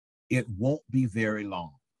 it won't be very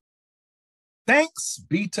long. Thanks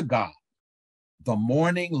be to God, the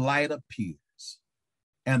morning light appears,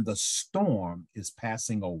 and the storm is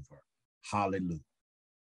passing over. Hallelujah."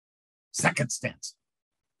 Second stanza.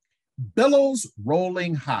 "Billows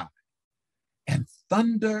rolling high, and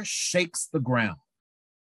thunder shakes the ground.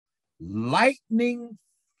 Lightning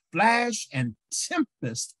flash and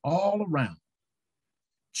tempest all around.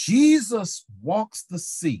 Jesus walks the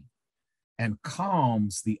sea and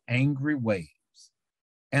calms the angry waves,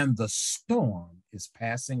 and the storm is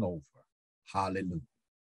passing over. Hallelujah."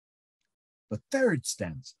 The third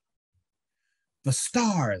stanza. "The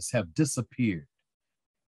stars have disappeared,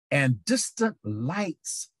 and distant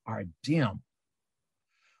lights are dim.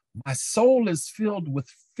 My soul is filled with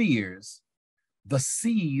fears. The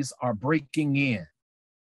seas are breaking in.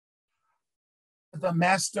 The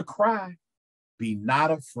master cry, 'Be not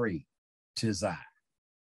afraid, 'tis I,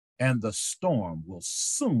 and the storm will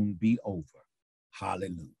soon be over.'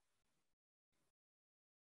 Hallelujah."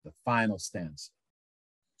 The final stanza.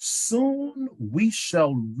 "Soon we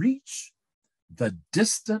shall reach the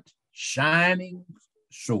distant shining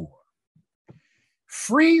shore.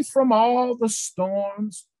 Free from all the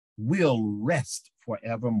storms, we'll rest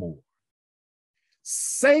forevermore.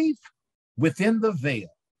 Safe within the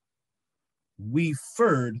veil, we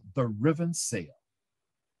furled the riven sail,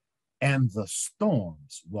 and the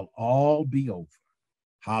storms will all be over."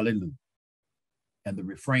 Hallelujah. And the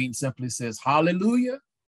refrain simply says, "Hallelujah,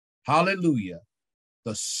 hallelujah,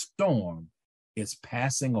 the storm is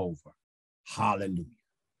passing over. Hallelujah."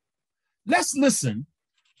 Let's listen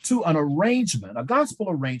to an arrangement, a gospel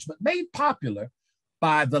arrangement made popular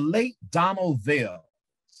by the late Donald Vale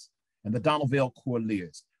and the Donald Vale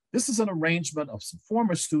Choirleers. This is an arrangement of some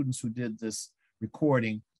former students who did this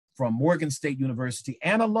recording from Morgan State University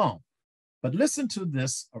and alum. But listen to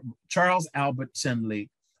this Charles Albert Tinley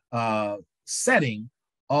setting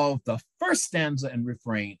of the first stanza and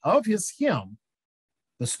refrain of his hymn,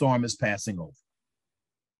 "The Storm is Passing Over."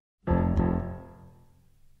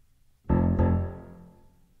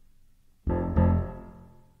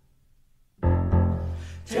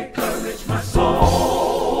 Take courage, my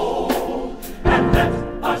soul, and let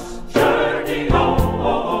us journey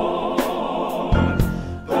on.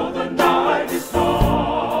 Though the night is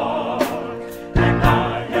dark, and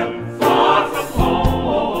I am far from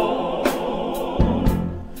home,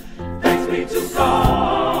 thanks be to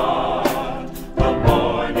God, the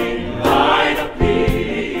morning light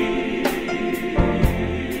appears.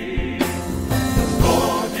 The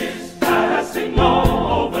storm is passing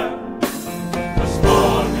over. The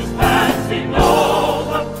storm is passing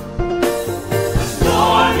over. The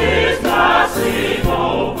storm is passing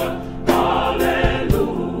over.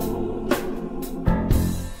 Hallelujah.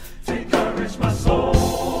 Take courage, my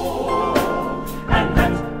soul, and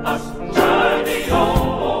let us journey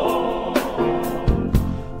on.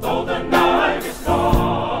 Though the night is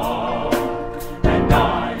dark, and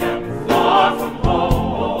I am far from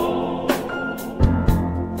home,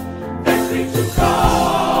 thanks be to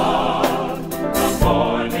God, the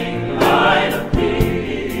morning light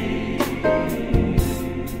appears.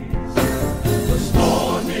 The storm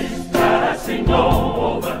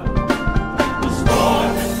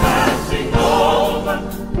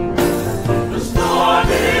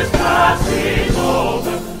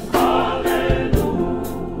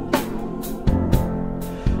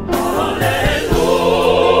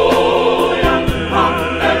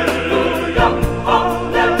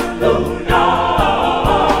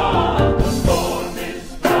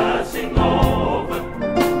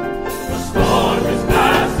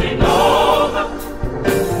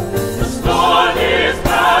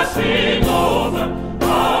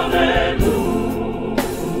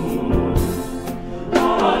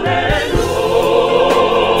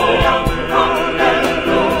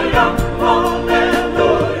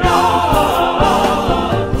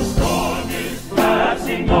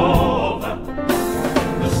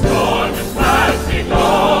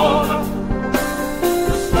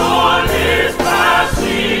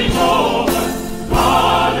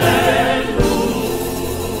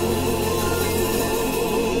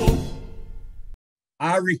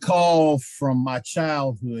recall from my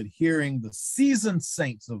childhood hearing the seasoned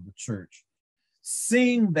saints of the church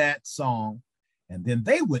sing that song, and then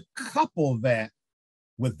they would couple that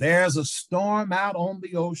with "There's a storm out on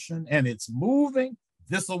the ocean and it's moving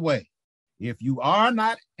this away. If you are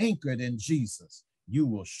not anchored in Jesus, you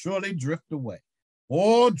will surely drift away.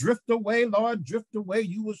 Oh, drift away, Lord, drift away.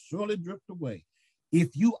 You will surely drift away.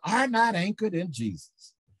 If you are not anchored in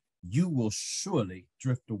Jesus, you will surely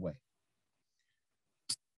drift away."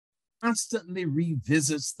 Constantly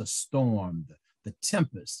revisits the storm, the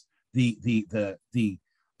tempest, the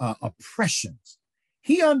oppressions.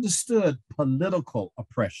 He understood political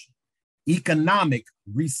oppression, economic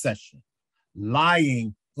recession,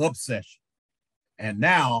 lying obsession, and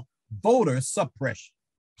now voter suppression.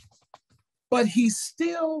 But he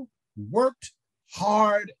still worked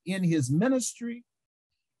hard in his ministry,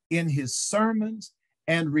 in his sermons,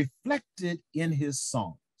 and reflected in his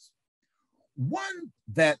songs. One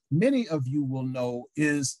that many of you will know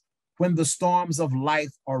is "When the storms of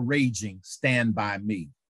life are raging, stand by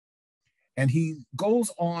me." And he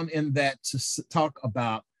goes on in that to talk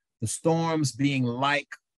about the storms being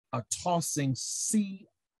like a tossing sea,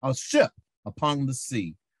 a ship upon the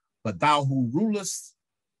sea. "But thou who rulest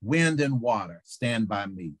wind and water, stand by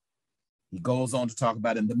me." He goes on to talk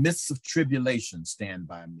about "In the midst of tribulation, stand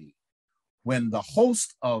by me. When the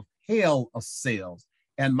host of hell assails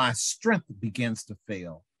and my strength begins to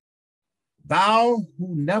fail, thou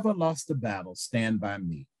who never lost a battle, stand by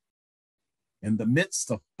me. In the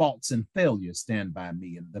midst of faults and failures, stand by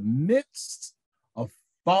me. In the midst of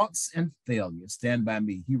faults and failures, stand by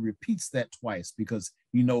me." He repeats that twice because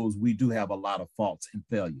he knows we do have a lot of faults and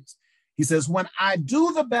failures. He says, "When I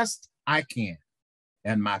do the best I can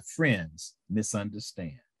and my friends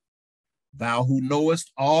misunderstand, thou who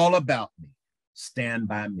knowest all about me, stand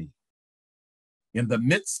by me. In the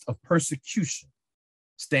midst of persecution,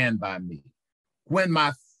 stand by me. When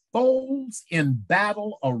my foes in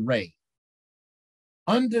battle array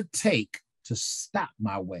undertake to stop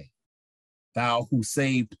my way, thou who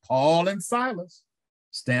saved Paul and Silas,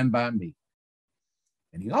 stand by me."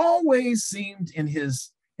 And he always seemed in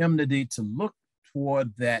his hymnody to look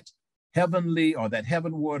toward that heavenly or that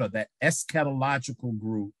heavenward or that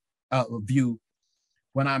eschatological view.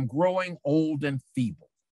 "When I'm growing old and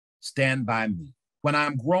feeble, stand by me. When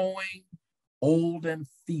I'm growing old and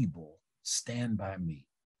feeble, stand by me.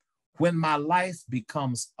 When my life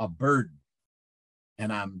becomes a burden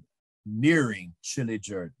and I'm nearing chilly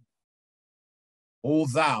Jordan, O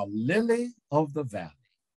thou lily of the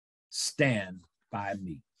valley, stand by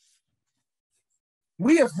me."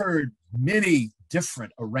 We have heard many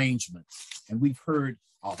different arrangements, and we've heard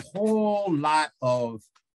a whole lot of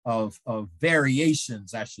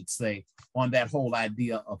variations, I should say, on that whole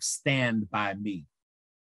idea of "stand by me."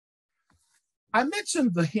 I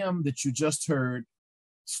mentioned the hymn that you just heard,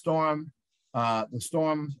 "The Storm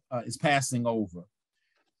is Passing Over."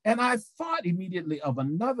 And I thought immediately of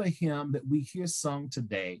another hymn that we hear sung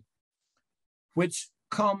today, which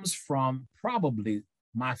comes from probably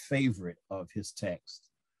my favorite of his text,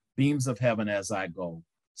 "Beams of Heaven as I Go,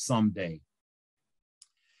 Someday."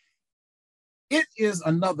 It is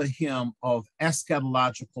another hymn of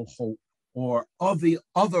eschatological hope, or of the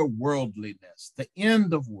otherworldliness, the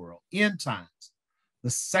end of world, end times, the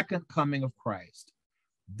second coming of Christ,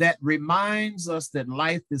 that reminds us that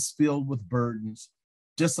life is filled with burdens,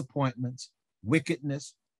 disappointments,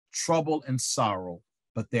 wickedness, trouble, and sorrow,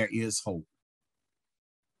 but there is hope.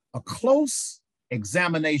 A close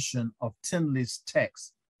examination of Tinley's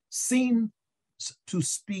text seems to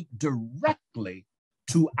speak directly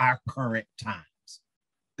to our current times.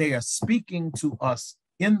 They are speaking to us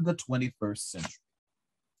in the 21st century.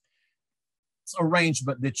 This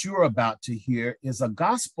arrangement that you're about to hear is a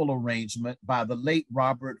gospel arrangement by the late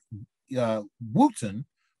Robert Wooten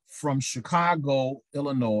from Chicago,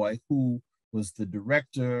 Illinois, who was the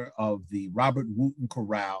director of the Robert Wooten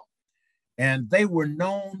Chorale. And they were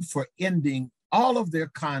known for ending all of their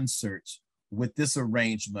concerts with this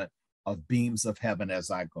arrangement of "Beams of Heaven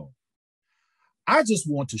as I Go." I just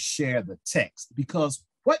want to share the text because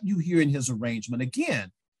what you hear in his arrangement,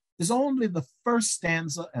 again, is only the first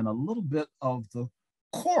stanza and a little bit of the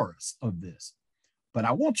chorus of this. But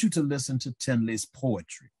I want you to listen to Tinley's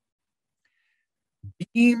poetry.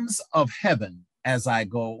 "Beams of heaven as I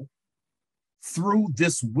go through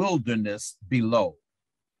this wilderness below,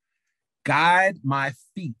 guide my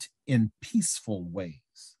feet in peaceful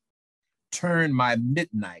ways, turn my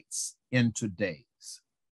midnights into days.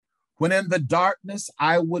 When in the darkness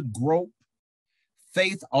I would grope,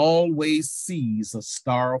 faith always sees a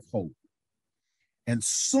star of hope. And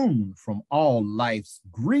soon from all life's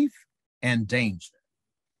grief and danger,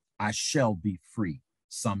 I shall be free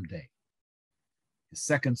someday. The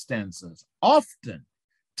second stanza is, often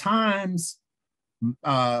times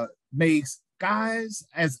may skies,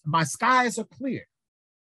 as my skies are clear,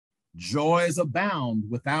 joys abound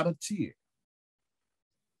without a tear.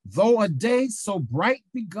 Though a day so bright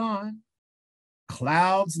begun,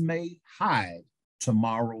 clouds may hide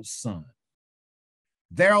tomorrow's sun.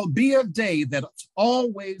 There'll be a day that's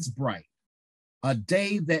always bright, a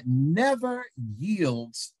day that never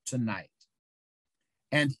yields to night.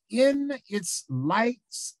 And in its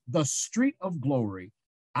lights, the street of glory,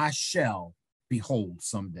 I shall behold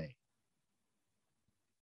someday.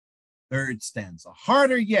 Third stanza,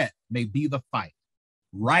 harder yet may be the fight.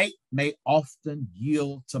 Right may often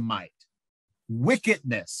yield to might.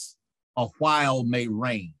 Wickedness a while may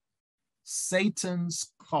reign.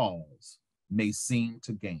 Satan's cause may seem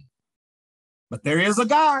to gain. But there is a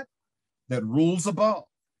God that rules above,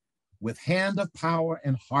 with hand of power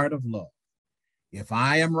and heart of love. If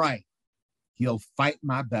I am right, he'll fight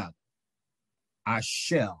my battle. I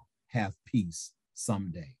shall have peace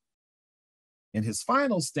someday. In his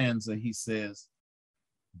final stanza, he says,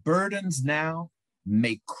 burdens now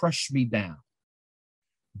may crush me down.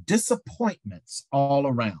 Disappointments all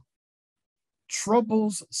around.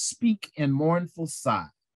 Troubles speak in mournful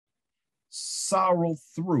sigh. Sorrow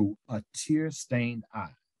through a tear-stained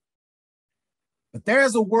eye. But there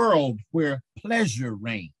is a world where pleasure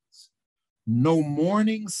reigns. No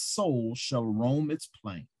mourning soul shall roam its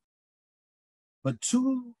plain. But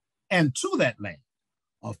to that land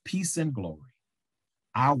of peace and glory,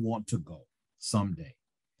 I want to go someday.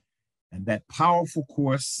 And that powerful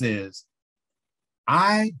chorus says,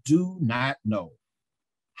 I do not know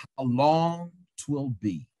how long 'twill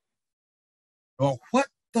be, or what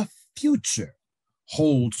the future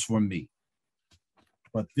holds for me.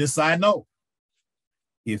 But this I know,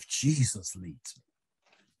 if Jesus leads me,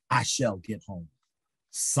 I shall get home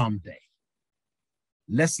someday.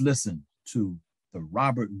 Let's listen to the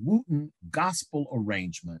Robert Wooten gospel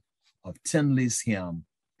arrangement of Tinley's hymn,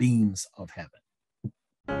 Beams of Heaven.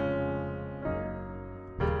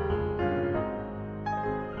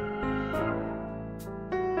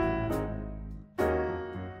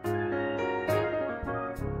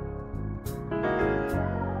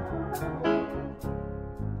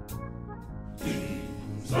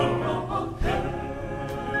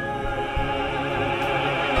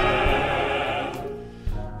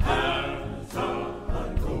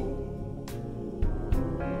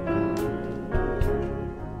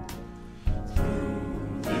 Through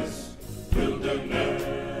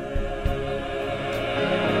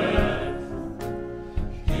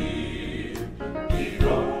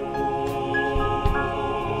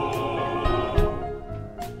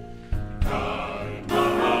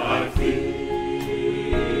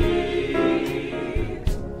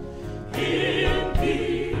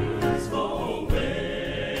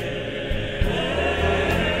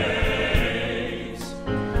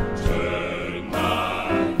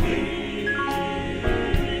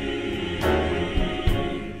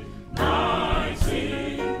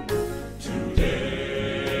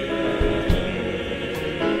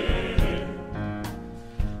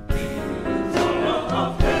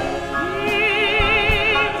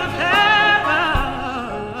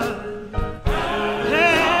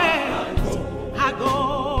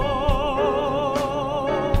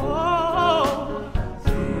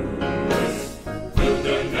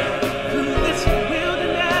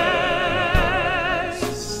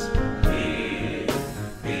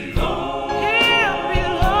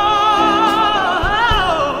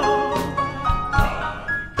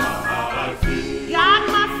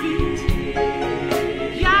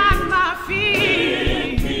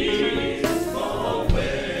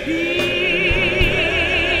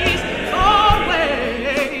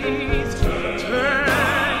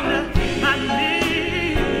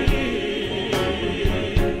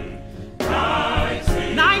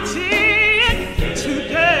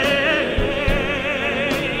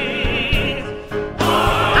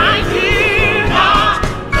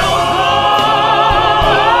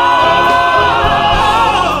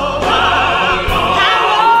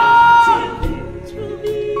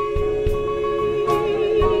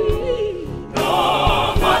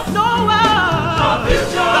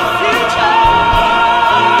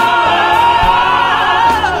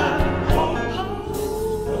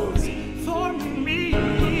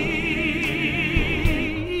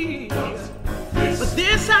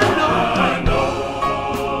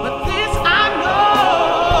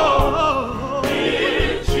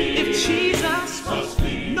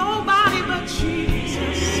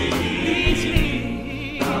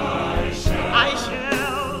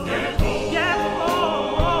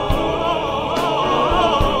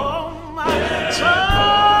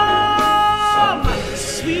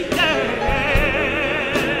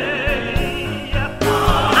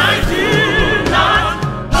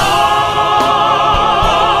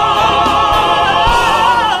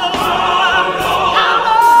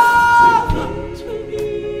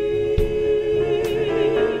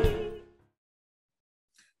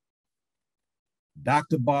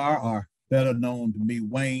Dr. Barr, or better known to me,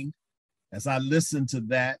 Wayne, as I listen to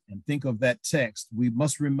that and think of that text, we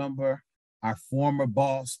must remember our former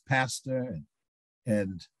boss, pastor,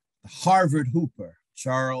 and the Harvard hooper,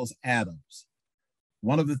 Charles Adams.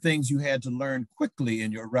 One of the things you had to learn quickly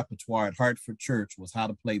in your repertoire at Hartford Church was how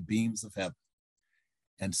to play Beams of Heaven.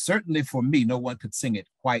 And certainly for me, no one could sing it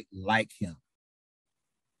quite like him.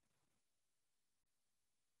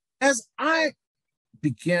 As I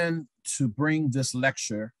begin to bring this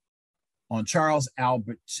lecture on Charles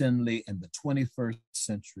Albert Tindley and the 21st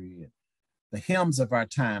century and the hymns of our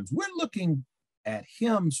times, we're looking at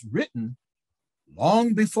hymns written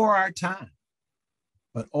long before our time,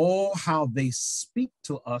 but oh, how they speak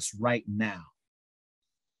to us right now.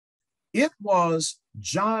 It was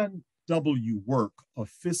John W. Work of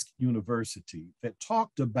Fisk University that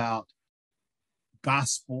talked about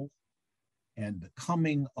gospel and the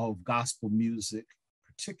coming of gospel music,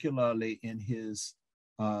 particularly in his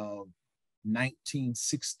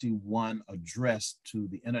 1961 address to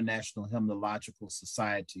the International Hymnological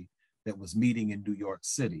Society that was meeting in New York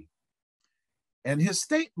City. And his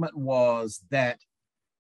statement was that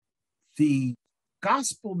the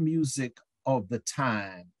gospel music of the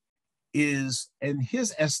time is, in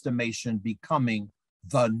his estimation, becoming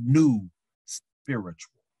the new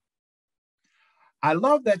spiritual. I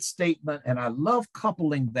love that statement, and I love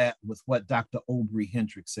coupling that with what Dr. Aubrey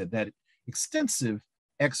Hendricks said, that extensive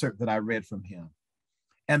excerpt that I read from him.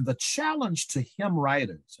 And the challenge to hymn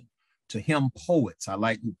writers, to hymn poets, I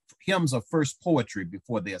like hymns are first poetry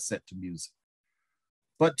before they are set to music.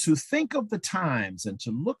 But to think of the times and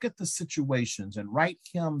to look at the situations and write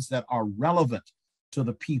hymns that are relevant to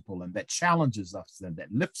the people and that challenges us and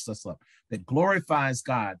that lifts us up, that glorifies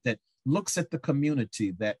God, that looks at the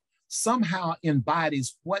community, that somehow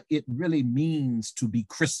embodies what it really means to be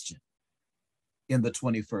Christian in the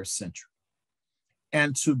 21st century.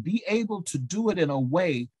 And to be able to do it in a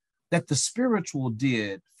way that the spiritual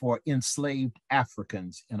did for enslaved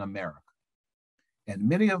Africans in America. And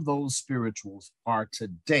many of those spirituals are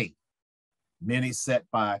today, many set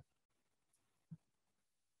by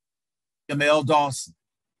M.L. Dawson,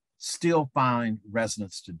 still find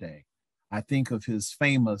resonance today. I think of his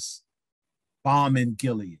famous Balm in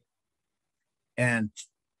Gilead and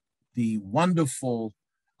the wonderful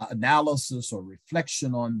analysis or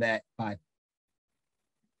reflection on that by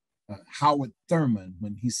Howard Thurman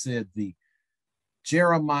when he said the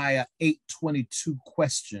Jeremiah 8:22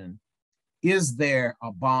 question, is there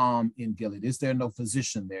a balm in Gilead? Is there no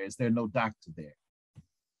physician there? Is there no doctor there?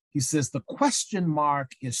 He says the question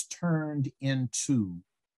mark is turned into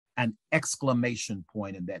an exclamation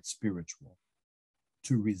point in that spiritual,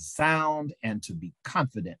 to resound and to be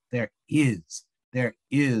confident there is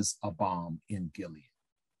a balm in Gilead.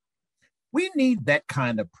 We need that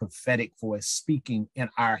kind of prophetic voice speaking in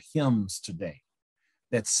our hymns today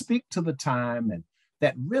that speak to the time and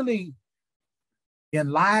that really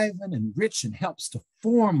enliven, enrich, and helps to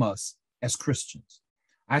form us as Christians.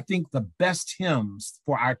 I think the best hymns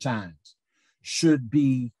for our times should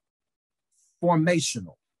be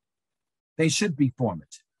formational. They should be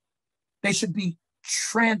formative. They should be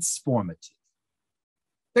transformative.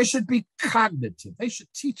 They should be cognitive. They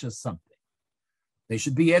should teach us something. They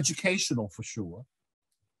should be educational for sure,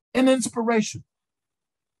 and inspirational.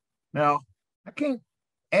 Now, I can't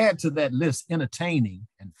add to that list entertaining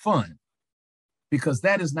and fun, because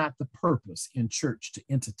that is not the purpose in church, to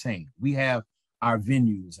entertain. We have our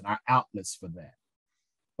venues and our outlets for that.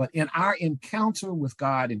 But in our encounter with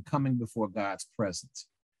God and coming before God's presence,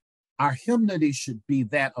 our hymnody should be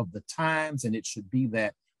that of the times, and it should be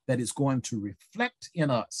that is going to reflect in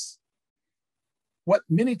us what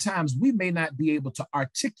many times we may not be able to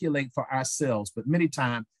articulate for ourselves, but many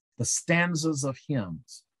times the stanzas of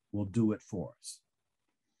hymns will do it for us.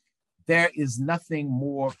 There is nothing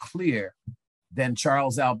more clear than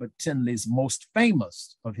Charles Albert Tindley's most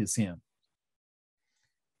famous of his hymns.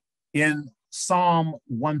 In Psalm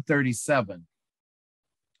 137,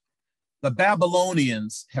 the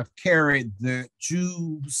Babylonians have carried the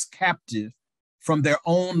Jews captive from their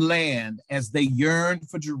own land as they yearn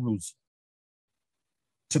for Jerusalem.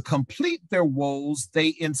 To complete their woes,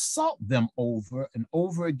 they insult them over and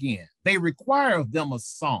over again. They require of them a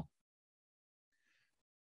song.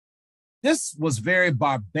 This was very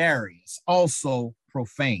barbarous, also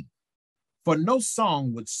profane, for no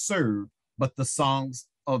song would serve but the songs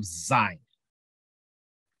of Zion.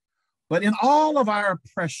 But in all of our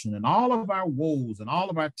oppression and all of our woes and all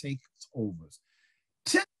of our takeovers,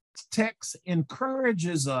 text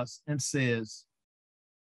encourages us and says,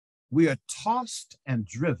 we are tossed and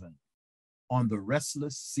driven on the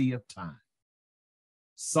restless sea of time.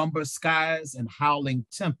 somber skies and howling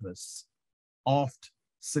tempests oft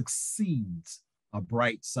succeeds a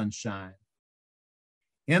bright sunshine.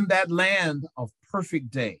 In that land of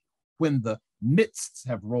perfect day, when the mists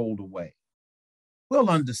have rolled away, we'll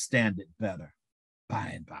understand it better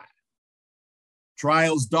by and by.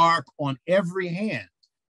 Trials dark on every hand,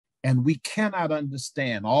 and we cannot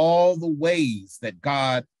understand all the ways that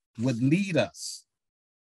God would lead us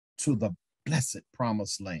to the blessed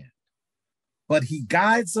promised land. But he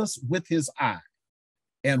guides us with his eye,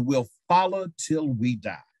 and we'll follow till we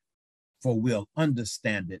die, for we'll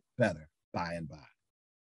understand it better by and by.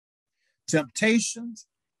 Temptations,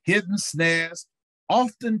 hidden snares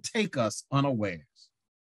often take us unawares,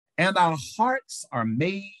 and our hearts are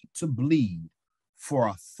made to bleed for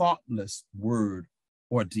a thoughtless word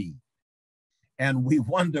or deed. And we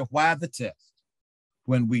wonder why the test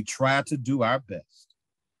when we try to do our best,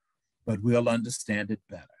 but we'll understand it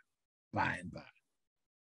better by and by.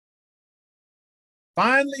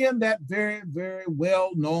 Finally, in that very, very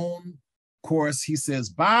well-known chorus, he says,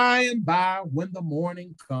 by and by, when the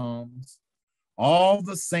morning comes, all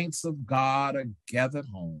the saints of God are gathered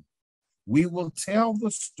home. We will tell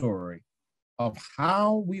the story of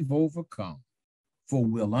how we've overcome, for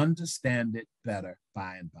we'll understand it better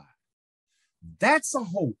by and by. That's a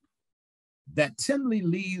hope that Tinley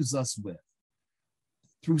leaves us with.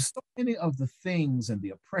 Through so many of the things and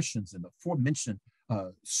the oppressions and the aforementioned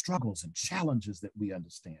struggles and challenges that we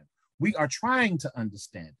understand, we are trying to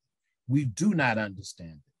understand it. We do not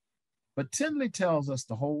understand it. But Tinley tells us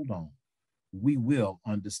to hold on. We will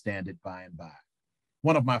understand it by and by.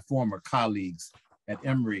 One of my former colleagues at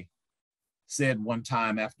Emory said one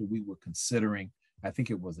time after we were considering, I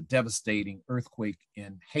think it was a devastating earthquake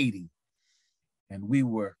in Haiti, and we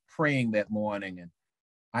were praying that morning, and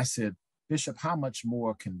I said, Bishop, how much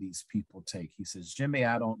more can these people take? He says, Jimmy,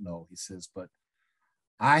 I don't know. He says, but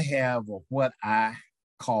I have what I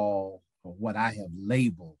call, or what I have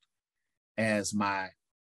labeled as my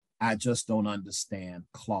I just don't understand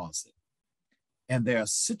closet. And there are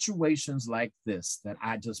situations like this that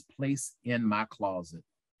I just place in my closet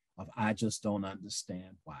of I just don't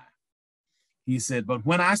understand why. He said, but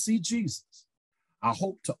when I see Jesus, I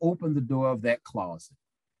hope to open the door of that closet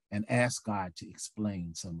and ask God to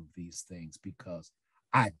explain some of these things because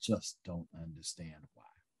I just don't understand why.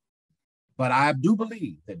 But I do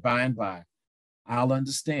believe that by and by, I'll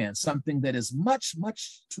understand something that is much,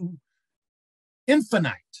 much too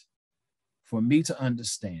infinite for me to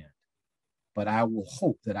understand. But I will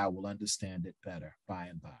hope that I will understand it better by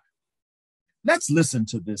and by. Let's listen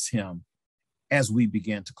to this hymn as we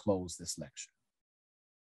begin to close this lecture.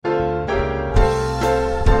 We will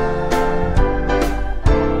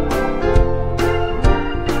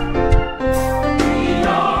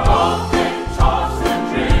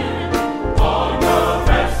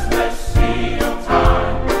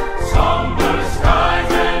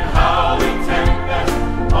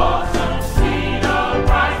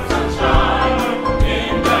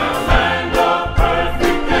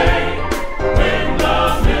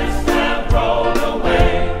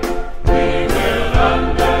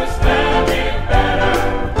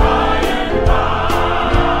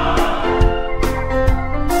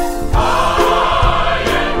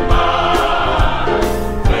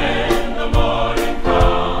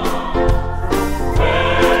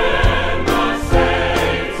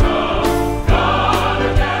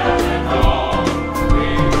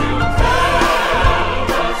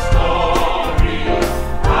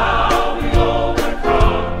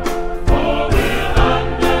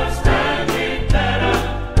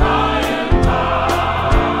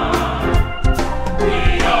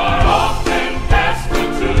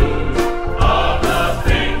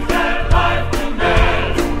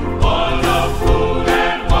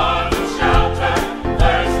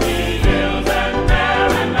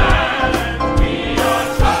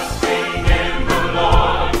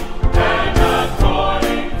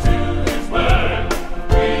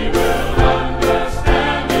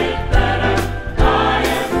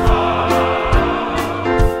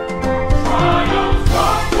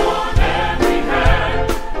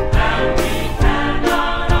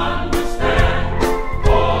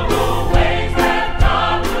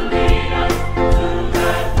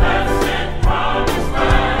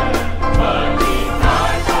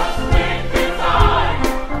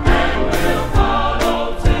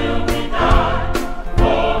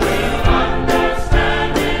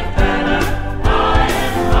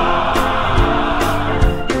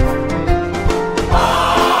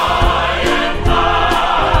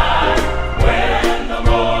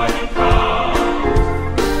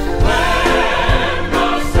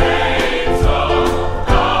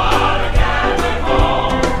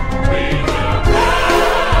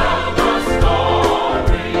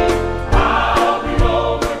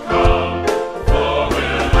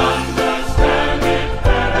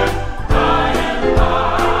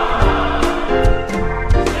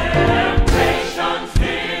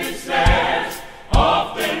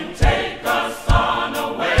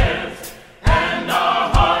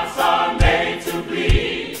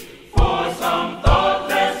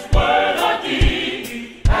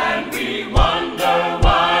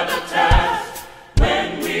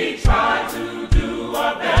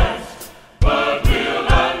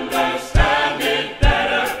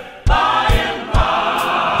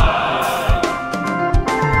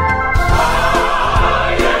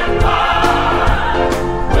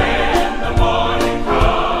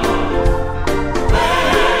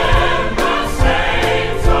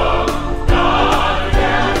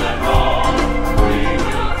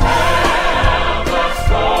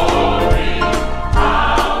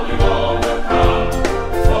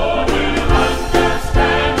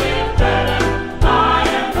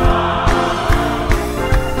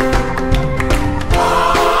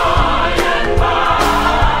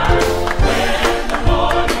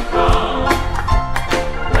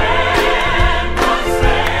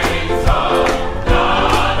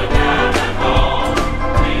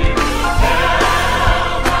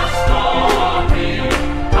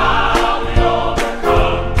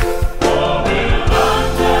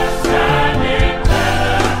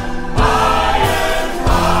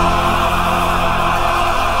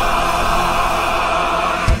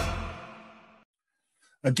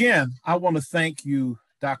again, I want to thank you,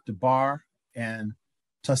 Dr. Barr and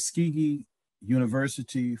Tuskegee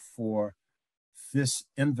University, for this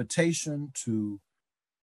invitation to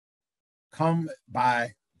come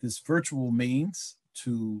by this virtual means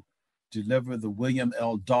to deliver the William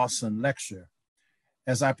L. Dawson Lecture.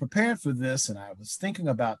 As I prepared for this and I was thinking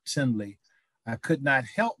about Tinley, I could not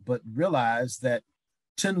help but realize that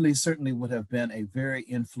Tinley certainly would have been a very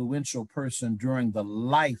influential person during the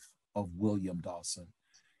life of William Dawson,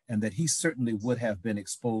 and that he certainly would have been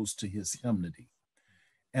exposed to his hymnody.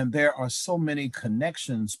 And there are so many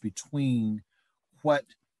connections between what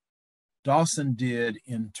Dawson did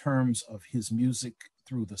in terms of his music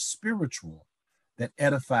through the spiritual that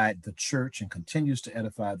edified the church and continues to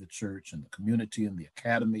edify the church and the community and the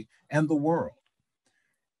academy and the world,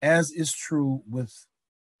 as is true with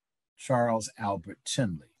Charles Albert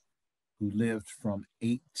Tinley, who lived from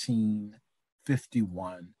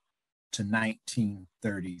 1851 to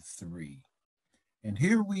 1933. And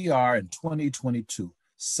here we are in 2022,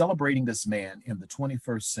 celebrating this man in the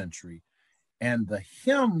 21st century, and the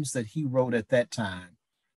hymns that he wrote at that time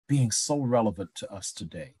being so relevant to us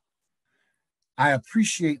today. I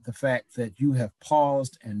appreciate the fact that you have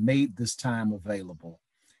paused and made this time available,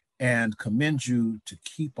 and commend you to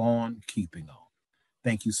keep on keeping on.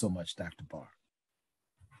 Thank you so much, Dr. Barr.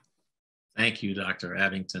 Thank you, Dr.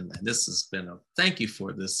 Abbington. And this has been thank you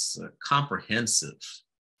for this comprehensive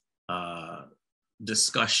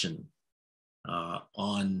discussion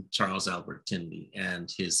on Charles Albert Tinley and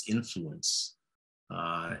his influence,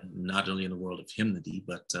 not only in the world of hymnody,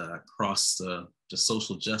 but across the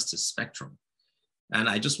social justice spectrum. And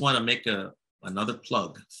I just want to make another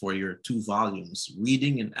plug for your 2 volumes,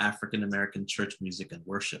 Reading in African American Church Music and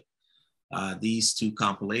Worship. These 2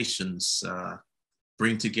 compilations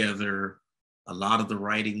bring together a lot of the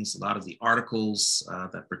writings, a lot of the articles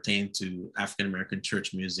that pertain to African American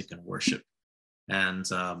church music and worship. And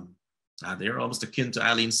they're almost akin to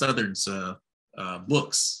Eileen Southern's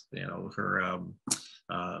books, you know, her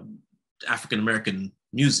African American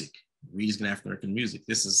music, Readings in African American Music.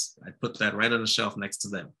 I put that right on the shelf next to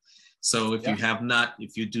them. So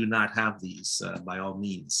if you do not have these, by all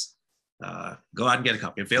means, go out and get a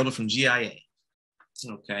copy. Available from GIA.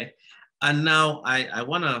 Okay. And now I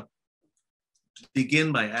want to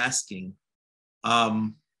begin by asking,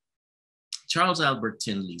 Charles Albert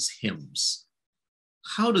Tinley's hymns,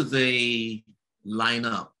 how do they line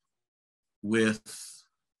up with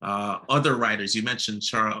other writers? You mentioned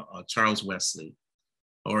Charles Wesley,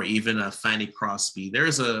 or even Fanny Crosby.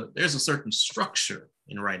 There's a certain structure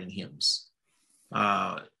in writing hymns.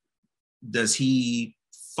 Does he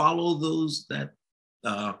follow that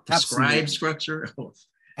prescribed structure?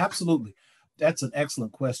 Absolutely. That's an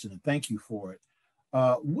excellent question, and thank you for it.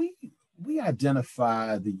 We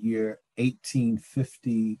identify the year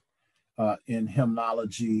 1850 in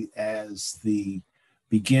hymnology as the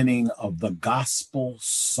beginning of the gospel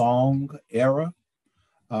song era,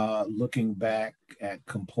 looking back at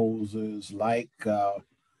composers like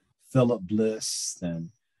Philip Bliss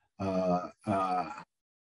and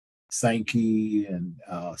Sankey and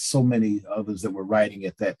so many others that were writing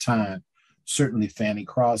at that time. Certainly Fanny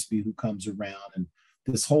Crosby, who comes around, and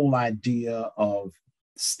this whole idea of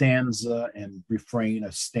stanza and refrain,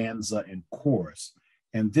 or stanza and chorus.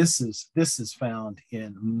 And this is found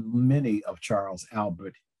in many of Charles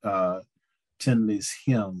Albert Tinley's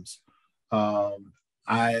hymns.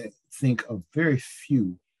 I think of very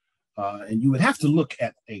few, and you would have to look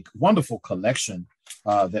at a wonderful collection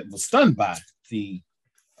that was done by the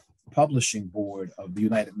publishing board of the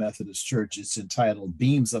United Methodist Church. It's entitled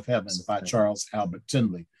Beams of Heaven by Charles Albert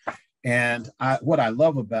Tinley. And what I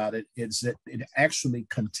love about it is that it actually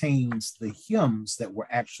contains the hymns that were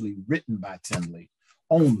actually written by Tinley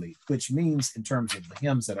only, which means in terms of the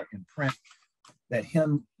hymns that are in print, that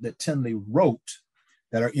hymn that Tinley wrote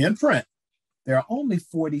that are in print, there are only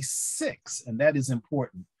 46, and that is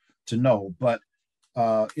important to know. But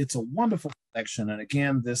it's a wonderful collection. And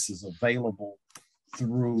again, this is available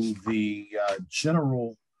through the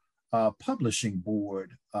General Publishing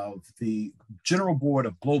Board of the General Board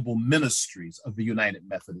of Global Ministries of the United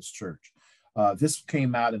Methodist Church. This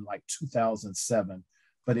came out in like 2007,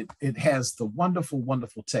 but it has the wonderful,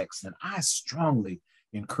 wonderful text. And I strongly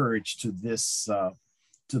encourage to this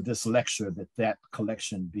lecture that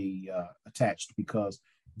collection be attached, because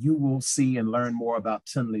you will see and learn more about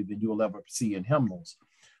Tinley than you will ever see in hymnals.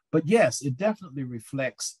 But yes, it definitely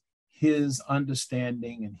reflects his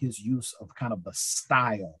understanding and his use of kind of the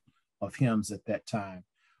style of hymns at that time,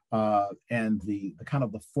 and the kind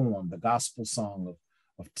of the form, the gospel song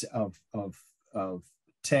of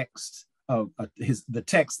text, of the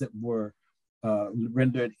texts that were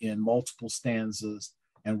rendered in multiple stanzas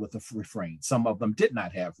and with a refrain. Some of them did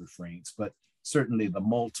not have refrains, but certainly the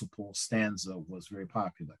multiple stanza was very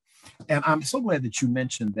popular. And I'm so glad that you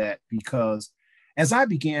mentioned that, because as I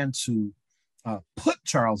began to put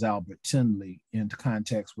Charles Albert Tindley into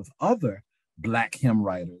context with other Black hymn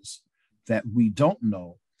writers that we don't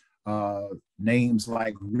know, names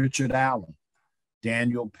like Richard Allen,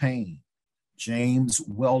 Daniel Payne, James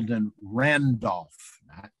Weldon Randolph,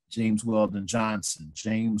 not James Weldon Johnson,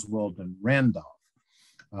 James Weldon Randolph,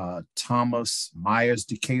 Thomas Myers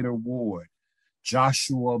Decatur Ward,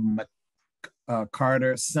 Joshua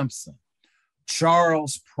Carter Simpson,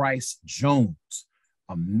 Charles Price Jones,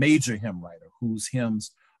 a major hymn writer whose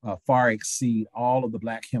hymns far exceed all of the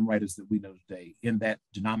Black hymn writers that we know today, in that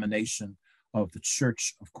denomination of the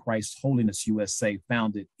Church of Christ Holiness USA,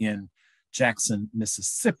 founded in Jackson,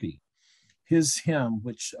 Mississippi. His hymn,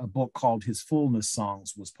 which a book called His Fullness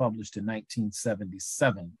Songs, was published in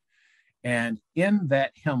 1977. And in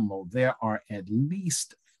that hymnal, there are at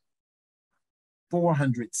least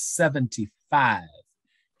 475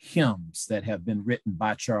 hymns that have been written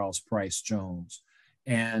by Charles Price Jones.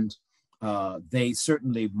 And they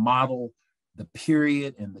certainly model the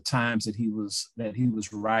period and the times that he was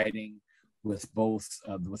writing, with both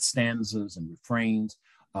with stanzas and refrains.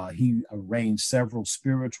 He arranged several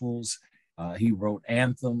spirituals. He wrote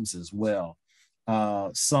anthems as well.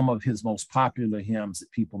 Some of his most popular hymns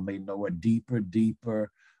that people may know are Deeper,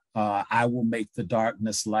 Deeper, I Will Make the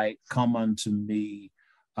Darkness Light, Come Unto Me.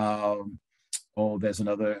 There's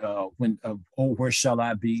another, Oh, Where Shall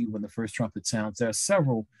I Be When the First Trumpet Sounds. There are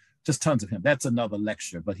several, just tons of him. That's another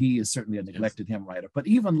lecture, but he is certainly a neglected hymn writer. But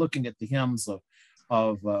even looking at the hymns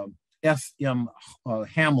of F.M.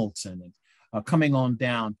 Hamilton, and coming on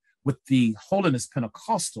down with the Holiness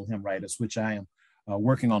Pentecostal hymn writers, which I am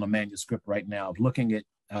working on a manuscript right now, looking at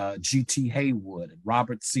G.T. Haywood and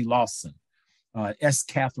Robert C. Lawson, S.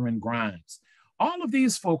 Catherine Grimes. All of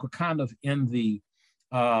these folk are kind of in the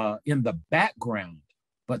background,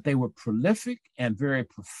 but they were prolific and very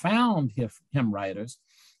profound hymn writers,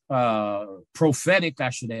 prophetic, I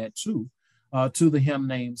should add, too, to the hymn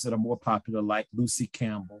names that are more popular, like Lucy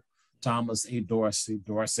Campbell, Thomas A. Dorsey,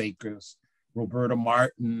 Doris Akers, Roberta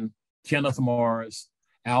Martin, Kenneth Morris,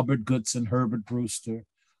 Albert Goodson, Herbert Brewster,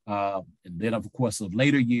 and then, of course, of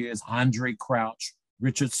later years, Andre Crouch,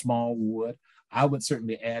 Richard Smallwood. I would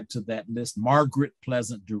certainly add to that list Margaret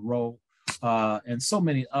Pleasant Durow, and so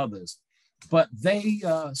many others. But they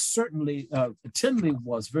certainly, Tindley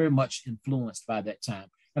was very much influenced by that time.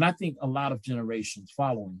 And I think a lot of generations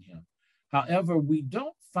following him. However, we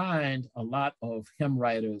don't find a lot of hymn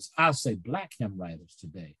writers, I'll say Black hymn writers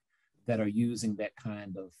today, that are using that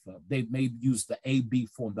kind of, they may use the A-B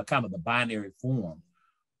form, the kind of the binary form,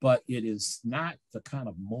 but it is not the kind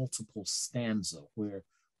of multiple stanza where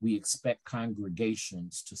we expect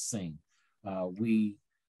congregations to sing. We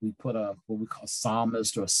put what we call a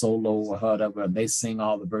psalmist or a solo or whatever, and they sing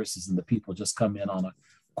all the verses and the people just come in on a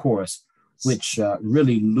chorus, which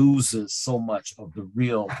really loses so much of the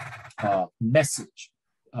real message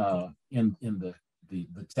in the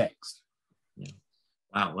text. Yeah.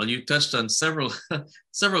 Wow. Well, you touched on several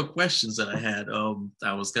questions that I had.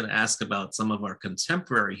 I was going to ask about some of our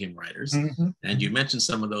contemporary hymn writers, and you mentioned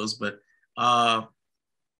some of those. But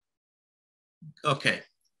okay,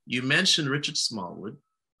 you mentioned Richard Smallwood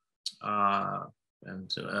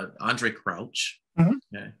and Andre Crouch.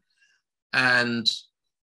 Okay, and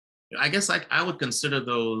I guess I would consider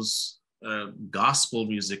those gospel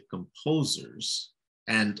music composers,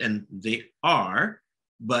 and they are.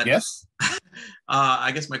 But yes,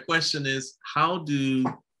 I guess my question is,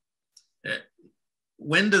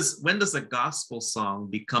 when does a gospel song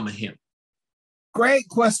become a hymn? Great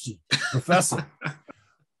question, Professor.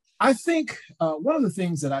 I think one of the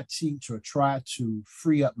things that I teach or try to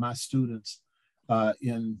free up my students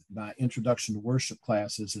in my introduction to worship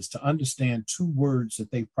classes is to understand two words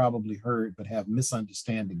that they've probably heard but have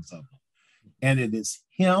misunderstandings of them. And it is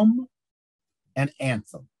hymn and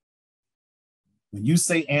anthem. When you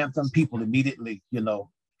say anthem, people immediately,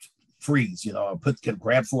 freeze, can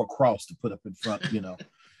grab for a cross to put up in front,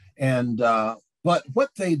 And but what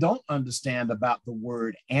they don't understand about the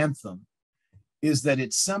word anthem is that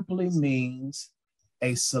it simply means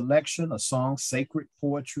a selection, a song, sacred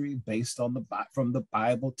poetry based on from the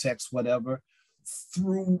Bible text, whatever,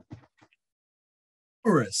 through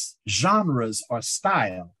genres or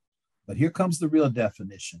style. But here comes the real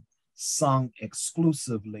definition: sung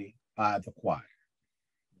exclusively by the choir.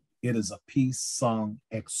 It is a piece sung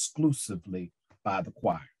exclusively by the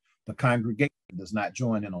choir. The congregation does not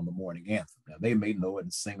join in on the morning anthem. Now, they may know it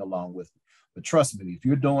and sing along with it, but trust me, if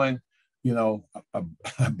you're doing you know,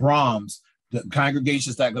 Brahms, the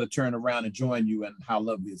congregation's not going to turn around and join you in How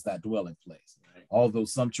Lovely Is Thy Dwelling Place. Right? Although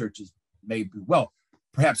some churches maybe, well,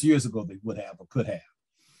 perhaps years ago they would have or could have.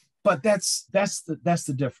 But that's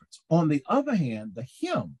the difference. On the other hand, the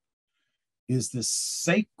hymn is this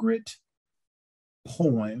sacred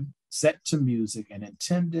poem set to music and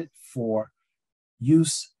intended for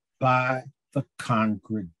use by the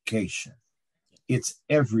congregation. It's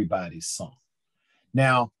everybody's song.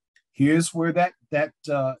 Now, here's where that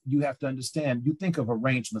you have to understand. You think of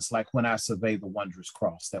arrangements like When I Survey the Wondrous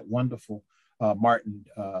Cross, that wonderful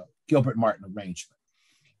Gilbert Martin arrangement.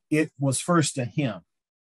 It was first a hymn,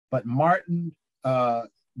 but Martin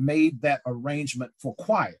made that arrangement for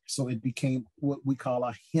choir. So it became what we call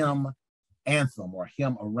a hymn anthem or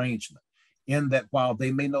hymn arrangement, in that while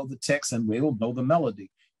they may know the text and will know the melody,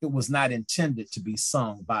 it was not intended to be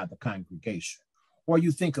sung by the congregation. Or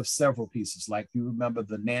you think of several pieces, like you remember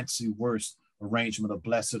the Nancy Worst arrangement of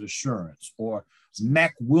Blessed Assurance, or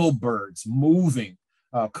Mac Wilberg's moving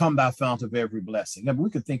Come Thou Fount of Every Blessing. I mean, we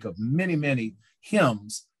could think of many, many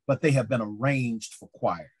hymns, but they have been arranged for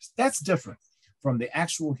choirs. That's different from the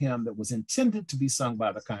actual hymn that was intended to be sung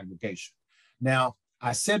by the congregation. Now,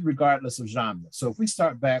 I said regardless of genre. So if we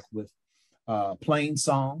start back with plain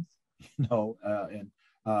song, or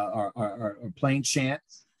plain chant,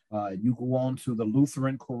 you go on to the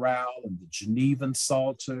Lutheran chorale and the Genevan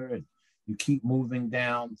Psalter, and you keep moving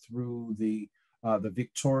down through the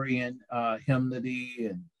Victorian hymnody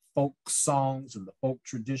and folk songs and the folk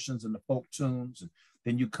traditions and the folk tunes. And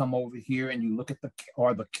then you come over here and you look at the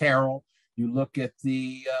carol, you look at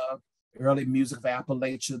the early music of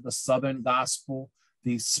Appalachia, the Southern gospel,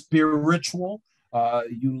 the spiritual.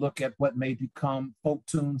 You look at what may become folk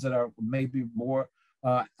tunes that are maybe more,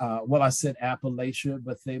 I said Appalachia,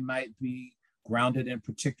 but they might be grounded in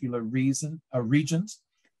particular regions.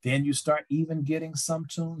 Then you start even getting some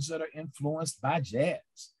tunes that are influenced by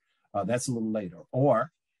jazz. That's a little later.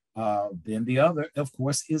 Or then the other, of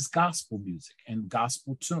course, is gospel music and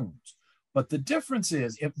gospel tunes. But the difference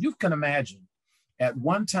is, if you can imagine, at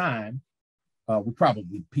one time,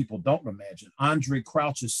 people don't imagine, Andre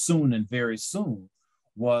Crouch's Soon and Very Soon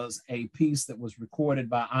was a piece that was recorded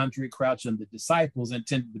by Andre Crouch and the Disciples,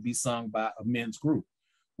 intended to be sung by a men's group.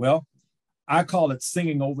 Well, I call it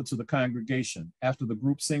singing over to the congregation. After the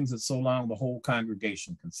group sings it so long, the whole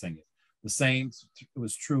congregation can sing it. The same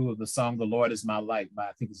was true of the song "The Lord Is My Light" by,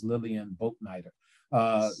 I think it's Lillian Boatnighter.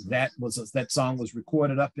 That song was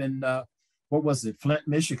recorded up in Flint,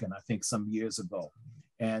 Michigan, I think some years ago.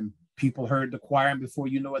 And people heard the choir, and before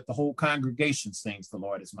you know it, the whole congregation sings "The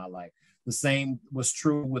Lord Is My Light." The same was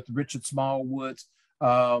true with Richard Smallwood's,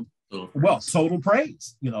 Total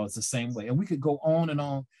Praise. It's the same way. And we could go on and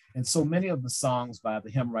on. And so many of the songs by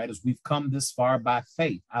the hymn writers, we've come this far by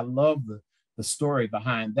faith. I love the story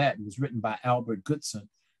behind that. It was written by Albert Goodson,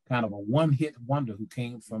 kind of a one-hit wonder who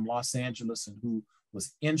came from Los Angeles and who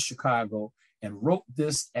was in Chicago and wrote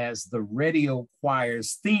this as the radio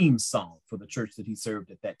choir's theme song for the church that he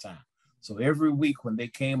served at that time. So every week when they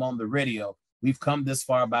came on the radio, "We've Come This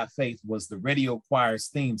Far by Faith" was the radio choir's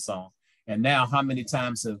theme song. And now how many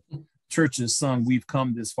times have churches sung "We've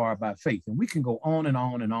Come This Far by Faith"? And we can go on and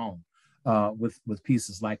on and on with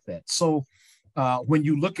pieces like that. So when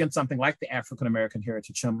you look at something like the African American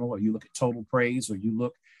Heritage Hymnal, or you look at Total Praise, or you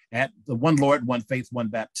look at the One Lord, One Faith, One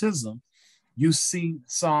Baptism, you see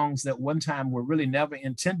songs that one time were really never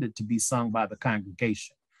intended to be sung by the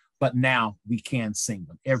congregation, but now we can sing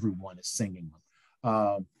them. Everyone is singing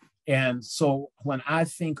them. And so when I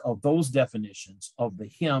think of those definitions of the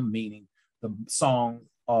hymn, meaning the song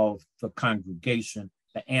of the congregation,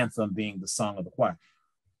 the anthem being the song of the choir,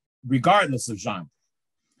 regardless of genre.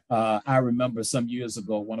 I remember some years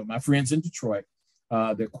ago, one of my friends in Detroit,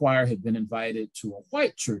 their choir had been invited to a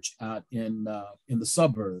white church out in the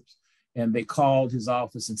suburbs. And they called his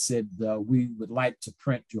office and said, "We would like to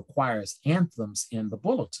print your choir's anthems in the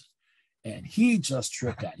bulletin." And he just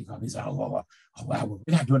tripped out. He said, "Oh, we're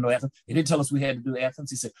not doing no anthem." They didn't tell us we had to do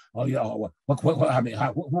anthems. He said, "Oh, yeah, what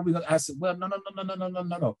we gonna?" I said, "Well,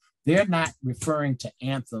 no. They're not referring to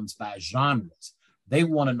anthems by genres. They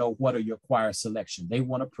want to know, what are your choir selection? They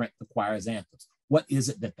want to print the choir's anthems. What is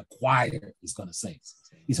it that the choir is going to sing?"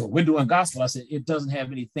 He said, "We're doing gospel." I said, "It doesn't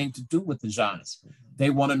have anything to do with the genres. They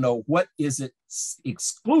want to know, what is it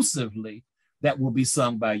exclusively that will be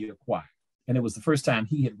sung by your choir?" And it was the first time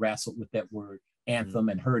he had wrestled with that word anthem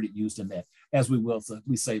and heard it used in that, as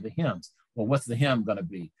we say the hymns. Well, what's the hymn going to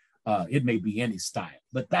be? It may be any style,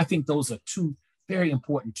 but I think those are two very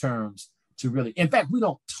important terms to really, in fact, we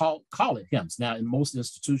don't call it hymns. Now, in most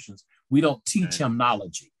institutions, we don't teach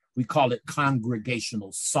hymnology. We call it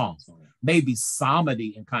congregational song, maybe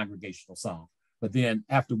psalmody and congregational song. But then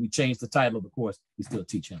after we change the title of the course, we still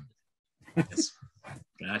teach hymn. Yes.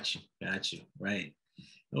 Got you. Right.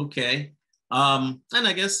 Okay. And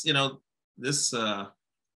I guess, this,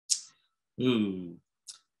 many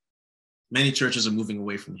churches are moving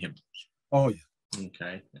away from hymns. Oh, yeah.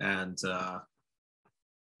 Okay. And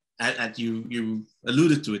you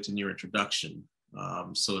alluded to it in your introduction.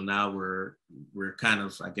 So now we're kind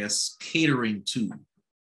of, I guess, catering to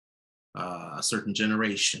a certain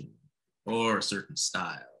generation or a certain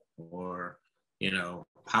style, or,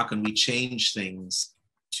 how can we change things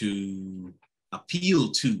to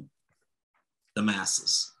appeal to the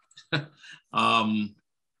masses?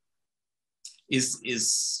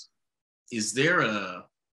 Is there a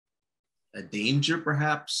danger,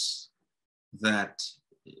 perhaps, that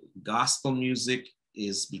gospel music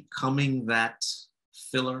is becoming that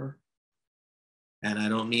filler? And I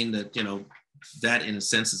don't mean that, that in a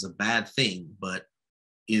sense is a bad thing, but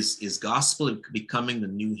is gospel becoming the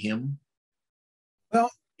new hymn? Well,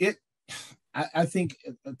 I think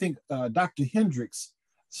Dr. Hendricks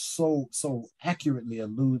so accurately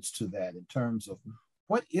alludes to that in terms of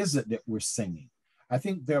what is it that we're singing. I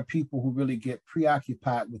think there are people who really get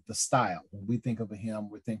preoccupied with the style. When we think of a hymn,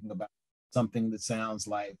 we're thinking about something that sounds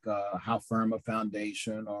like How Firm a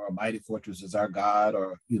Foundation, or A Mighty Fortress Is Our God,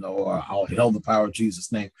 or I'll Hail the Power of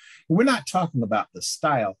Jesus' Name. And we're not talking about the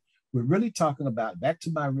style. We're really talking about, back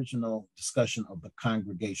to my original discussion of the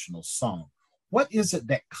congregational song. What is it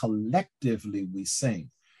that collectively we sing?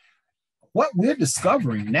 What we're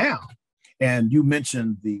discovering now, and you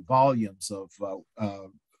mentioned the volumes of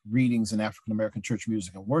readings in African American church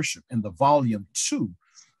music and worship. In the volume 2,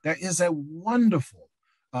 there is a wonderful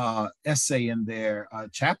essay in there,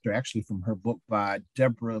 chapter actually from her book by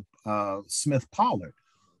Deborah Smith Pollard,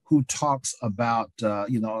 who talks about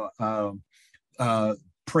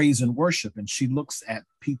praise and worship, and she looks at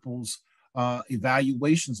people's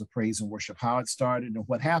evaluations of praise and worship, how it started and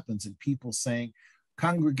what happens, and people saying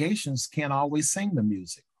congregations can't always sing the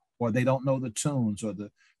music, or they don't know the tunes or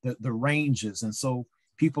the ranges, and so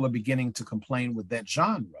people are beginning to complain with that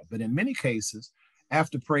genre. But in many cases,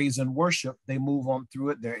 after praise and worship, they move on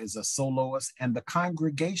through it. There is a soloist, and the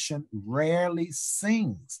congregation rarely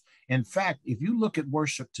sings. In fact, if you look at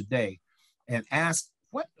worship today and ask,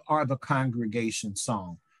 what are the congregation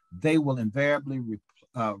songs? They will invariably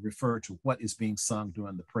refer to what is being sung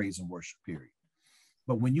during the praise and worship period.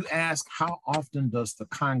 But when you ask, how often does the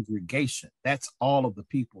congregation, that's all of the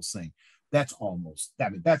people sing, that's almost,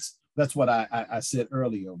 that's what I said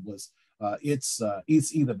earlier, was it's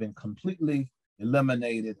either been completely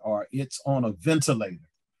eliminated or it's on a ventilator,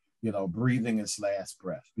 breathing its last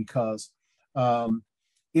breath, because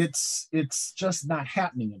it's just not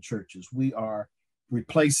happening in churches. We are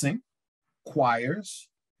replacing choirs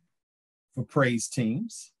for praise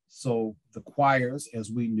teams. So the choirs, as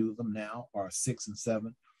we knew them now, are 6 and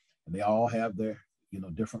 7, and they all have their,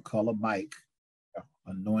 different color mic,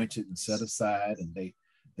 anointed and set aside, and they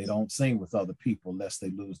don't sing with other people lest they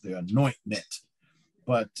lose their anointment.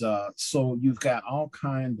 But so you've got all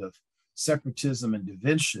kind of separatism and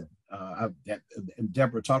division. And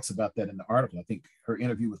Deborah talks about that in the article. I think her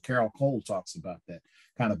interview with Carol Cole talks about that,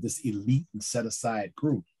 kind of this elite and set aside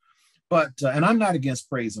group. But, and I'm not against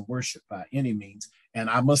praise and worship by any means. And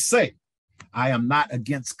I must say, I am not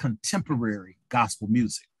against contemporary gospel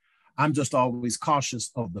music. I'm just always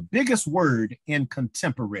cautious of the biggest word in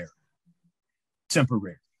contemporary,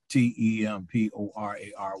 temporary,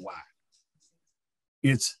 Temporary.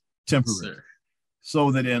 It's temporary. Yes,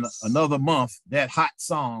 so that in another month, that hot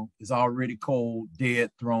song is already cold,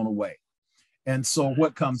 dead, thrown away. And so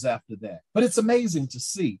what comes after that? But it's amazing to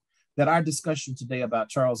see that our discussion today about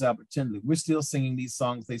Charles Albert Tindley, we're still singing these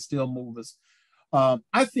songs. They still move us.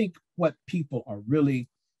 I think what people are really,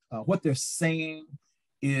 what they're saying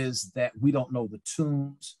is that we don't know the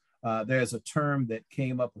tunes. There's a term that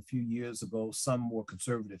came up a few years ago. Some more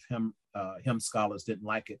conservative hymn scholars didn't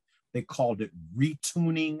like it. They called it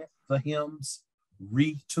retuning the hymns,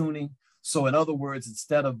 retuning. So in other words,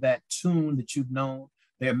 instead of that tune that you've known,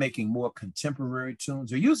 they're making more contemporary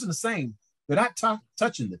tunes. They're using the same. They're not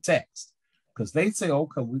touching the text, because they say,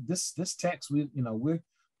 okay, this text,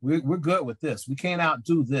 we're good with this. We can't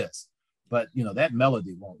outdo this, but that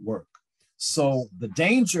melody won't work. So the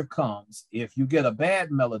danger comes if you get a bad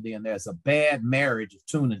melody and there's a bad marriage of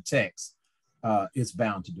tune and text, it's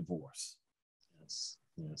bound to divorce. Yes.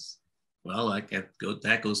 Well,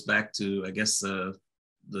 that goes back to, I guess,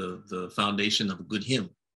 the foundation of a good hymn.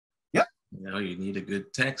 Yep. You need a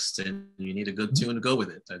good text and you need a good tune to go with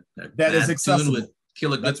it. That is accessible.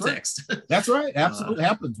 kill a good That's right. text. That's right. Absolutely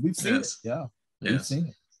happens. We've seen Yes. it. Yeah. Yes. We've seen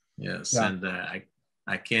it. Yes. Yeah. And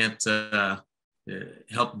I can't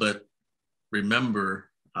help but remember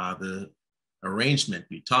the arrangement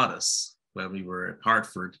you taught us when we were at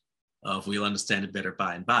Hartford of "We'll Understand It Better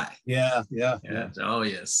By and By." Yeah. And, oh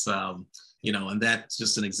yes, you know, and that's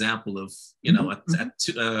just an example of, you know,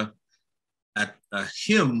 a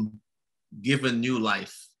hymn given new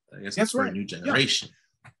life, I guess, That's for right. a new generation.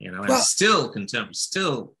 You know, and Well, still contemporary,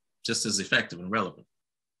 still just as effective and relevant.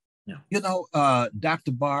 Yeah. You know,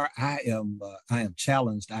 Dr. Barr, I am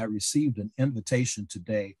challenged. I received an invitation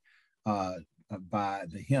today by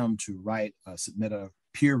the hymn to submit a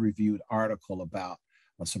peer-reviewed article about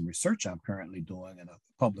some research I'm currently doing in a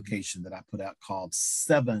publication that I put out called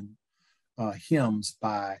 7 Hymns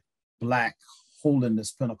by Black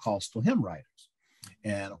Holiness Pentecostal Hymn Writers.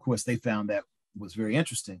 And of course, they found that was very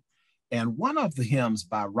interesting. And one of the hymns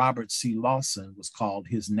by Robert C. Lawson was called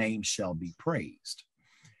 "His Name Shall Be Praised."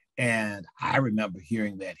 And I remember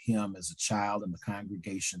hearing that hymn as a child in the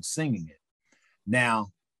congregation singing it.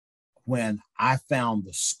 Now, when I found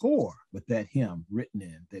the score with that hymn written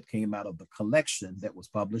in that came out of the collection that was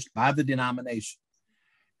published by the denomination,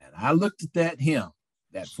 and I looked at that hymn,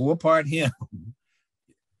 that 4-part hymn,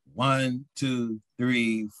 1, 2,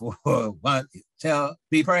 3, 4, 1, shall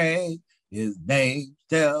be praised, his name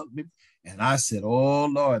shall be, and I said, oh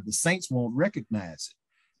Lord, the saints won't recognize it.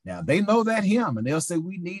 Now they know that hymn and they'll say,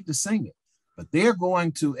 we need to sing it, but they're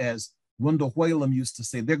going to, as Wendell Whalum used to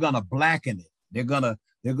say, they're going to blacken it. They're going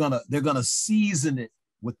to season it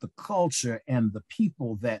with the culture and the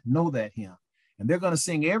people that know that hymn. And they're going to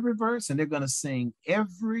sing every verse and they're going to sing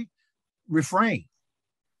every refrain,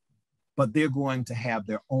 but they're going to have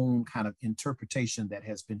their own kind of interpretation that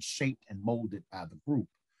has been shaped and molded by the group.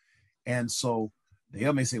 And so they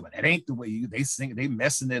may say, well, that ain't the way they sing it, they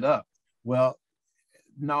messing it up. Well,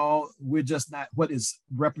 no, we're just not, what is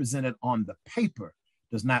represented on the paper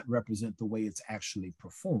does not represent the way it's actually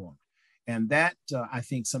performed. And that, I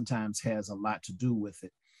think, sometimes has a lot to do with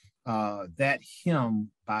it. That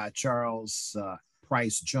hymn by Charles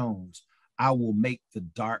Price Jones, "I Will Make the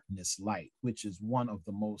Darkness Light," which is one of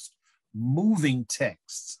the most moving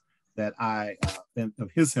texts that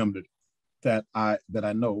of his hymn that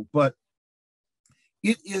I know. But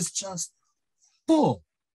it is just full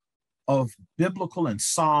of biblical and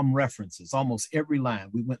psalm references. Almost every line,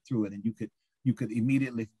 we went through it, and you could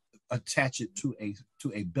immediately attach it to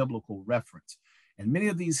a biblical reference. And many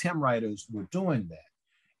of these hymn writers were doing that.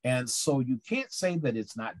 And so you can't say that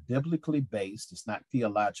it's not biblically based, it's not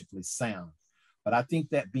theologically sound. But I think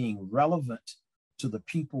that being relevant to the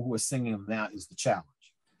people who are singing them now is the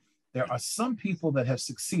challenge. There are some people that have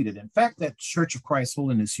succeeded. In fact, that Church of Christ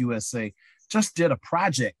Holiness USA just did a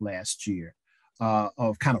project last year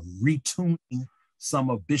of kind of retuning some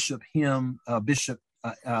of Bishop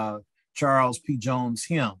Charles P. Jones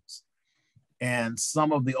hymns. And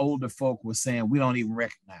some of the older folk were saying, we don't even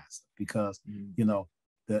recognize it because, you know,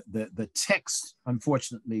 the text,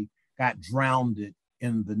 unfortunately, got drowned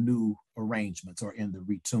in the new arrangements or in the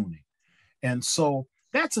retuning. And so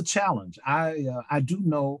that's a challenge. I do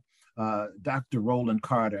know Dr. Roland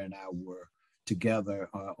Carter and I were together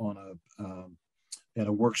at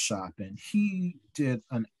a workshop, and he did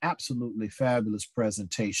an absolutely fabulous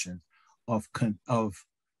presentation of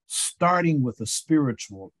starting with a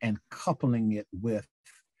spiritual and coupling it with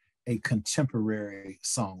a contemporary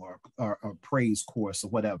song or a praise chorus or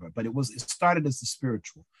whatever. But it started as the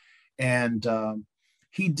spiritual. And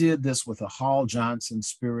he did this with a Hall Johnson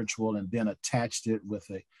spiritual and then attached it with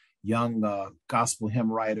a young gospel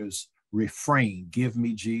hymn writer's refrain, "Give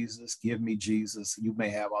me Jesus, give me Jesus. You may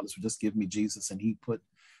have all this, but just give me Jesus." And he put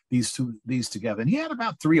these together. And he had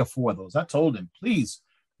about 3 or 4 of those. I told him, please,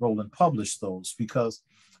 Roland, publish those, because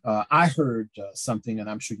I heard something, and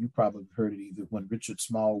I'm sure you probably heard it either, when Richard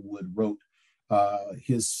Smallwood wrote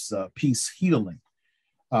his piece, Healing.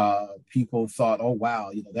 People thought, oh,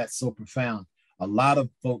 wow, you know, that's so profound. A lot of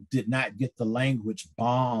folk did not get the language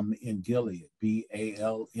 "balm in Gilead,"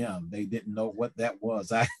 B-A-L-M. They didn't know what that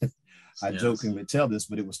was. I jokingly tell this,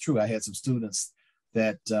 but it was true. I had some students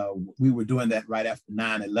that we were doing that right after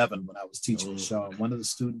 9/11 when I was teaching the show. One of the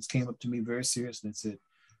students came up to me very seriously and said,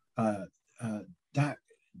 Doc,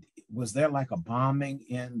 was there like a bombing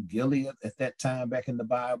in Gilead at that time back in the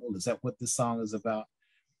Bible? Is that what this song is about?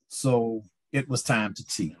 So it was time to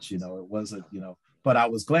teach, you know, it wasn't, you know, but I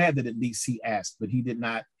was glad that at least he asked, but he did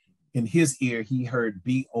not, in his ear, he heard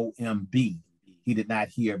B-O-M-B. He did not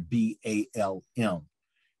hear B-A-L-M.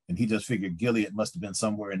 And he just figured Gilead must have been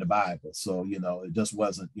somewhere in the Bible. So, you know, it just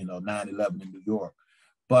wasn't, you know, 9/11 in New York.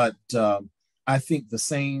 But I think the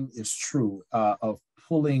same is true of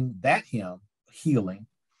pulling that hymn, Healing,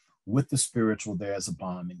 with the spiritual, There's a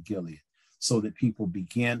Balm in Gilead, so that people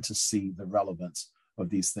begin to see the relevance of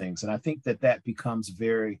these things. And I think that that becomes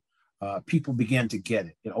very, people begin to get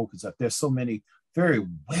it. It opens up. There's so many very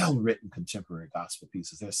well-written contemporary gospel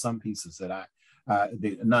pieces. There's some pieces that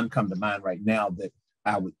none come to mind right now that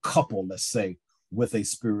I would couple, let's say, with a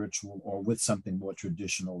spiritual or with something more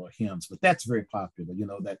traditional or hymns, but that's very popular. You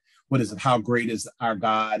know, that, what is it? How great is our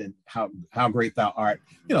God, and how great thou art.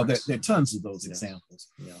 You know, there are tons of those examples.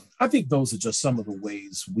 Yeah. I think those are just some of the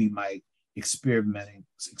ways we might experiment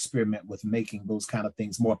with making those kind of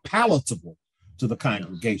things more palatable to the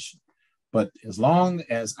congregation. Yeah. But as long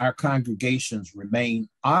as our congregations remain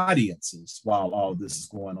audiences while all this is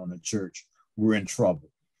going on in church, we're in trouble.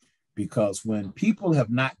 Because when people have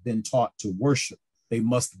not been taught to worship, they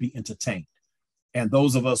must be entertained. And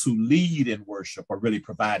those of us who lead in worship are really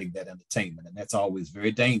providing that entertainment. And that's always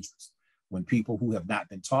very dangerous when people who have not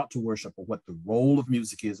been taught to worship, or what the role of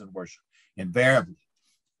music is in worship. Invariably,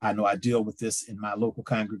 I know I deal with this in my local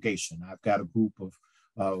congregation. I've got a group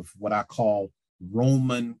of what I call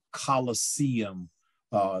Roman Colosseum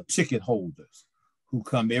ticket holders who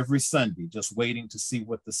come every Sunday just waiting to see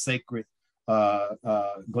what the sacred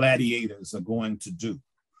gladiators are going to do,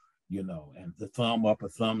 you know, and the thumb up or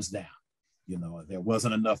thumbs down, you know, there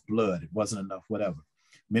wasn't enough blood, it wasn't enough whatever.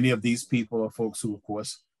 Many of these people are folks who, of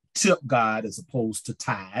course, tip God as opposed to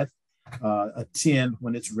tithe, attend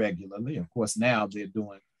when it's regularly. Of course, now they're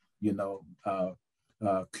doing, you know,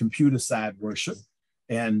 computer side worship.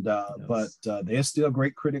 And but they're still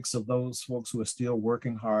great critics of those folks who are still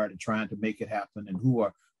working hard and trying to make it happen, and who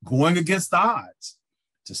are going against the odds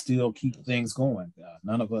to still keep things going.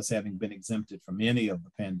 None of us having been exempted from any of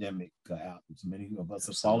the pandemic outcomes. Many of us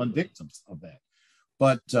have fallen victims of that.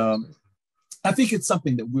 But I think it's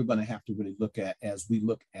something that we're going to have to really look at as we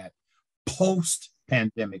look at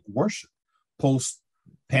post-pandemic worship,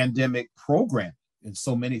 post-pandemic programming in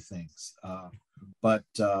so many things.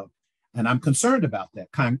 And I'm concerned about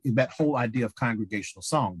that whole idea of congregational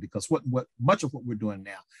song, because what much of what we're doing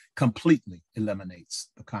now completely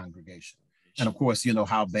eliminates the congregation. And of course, you know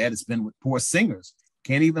how bad it's been with poor singers.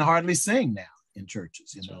 Can't even hardly sing now in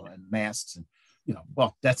churches, you know, and masks, and, you know,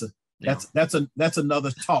 well, that's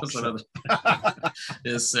another talk show.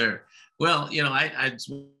 Yes, sir. Well, you know, I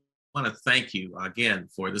just want to thank you again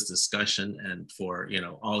for this discussion and for, you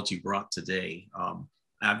know, all that you brought today.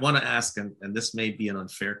 I want to ask, and this may be an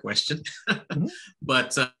unfair question, mm-hmm.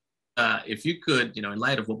 but if you could, you know, in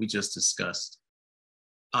light of what we just discussed,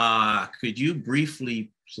 could you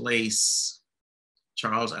briefly place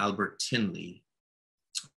Charles Albert Tindley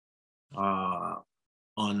on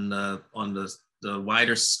the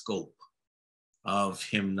wider scope of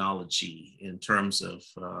hymnology in terms of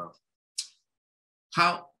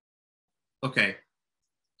how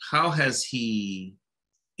has he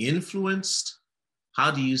influenced? How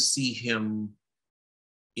do you see him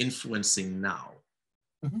influencing now?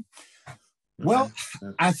 Mm-hmm. Well,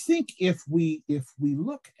 I think if we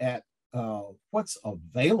look at what's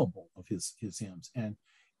available of his hymns, and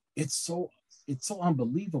it's so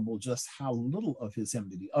unbelievable just how little of his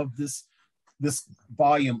hymnody, of this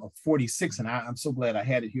volume of 46, and I'm so glad I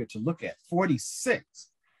had it here to look at, 46,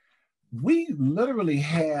 we literally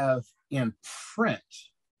have in print,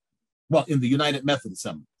 well, in the United Methodist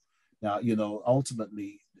Hymnal. Now, you know,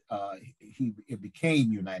 ultimately, it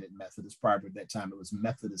became United Methodist. Prior to that time, it was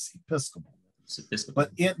Methodist Episcopal.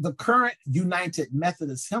 But in the current United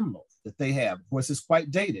Methodist hymnal that they have, of course, it's quite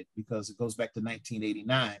dated because it goes back to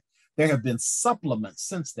 1989. There have been supplements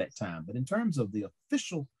since that time. But in terms of the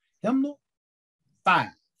official hymnal, 5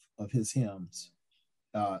 of his hymns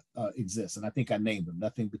exist. And I think I named them: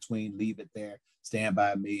 Nothing Between, Leave It There, Stand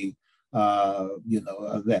By Me,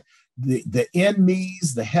 that the In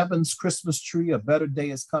Me's, The Heaven's Christmas Tree, A Better Day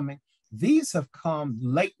Is Coming. These have come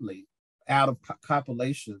lately out of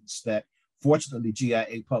compilations that fortunately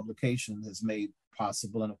GIA Publication has made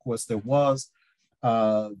possible. And of course there was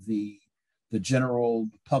the General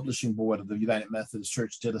Publishing Board of the United Methodist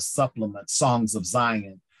Church did a supplement, Songs of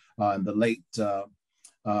Zion, in the late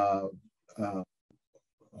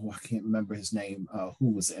I can't remember his name,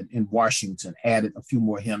 who was in Washington, added a few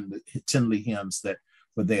more Tindley hymns that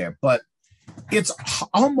were there. But it's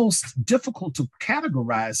almost difficult to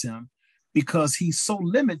categorize him because he's so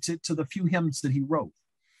limited to the few hymns that he wrote.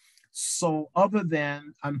 So other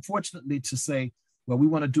than, unfortunately, to say, well, we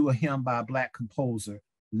want to do a hymn by a Black composer,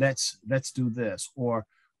 let's do this. Or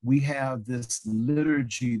we have this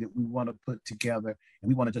liturgy that we want to put together, and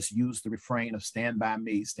we want to just use the refrain of Stand By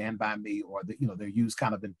Me, or they're used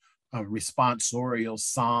kind of in responsorial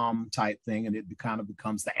psalm type thing, and it kind of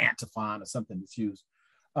becomes the antiphon or something that's used.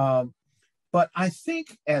 But I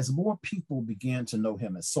think as more people began to know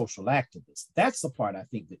him as social activists, that's the part I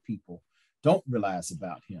think that people don't realize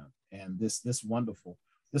about him. And this wonderful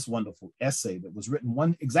essay that was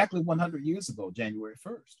written exactly 100 years ago, January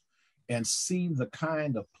 1st, and see the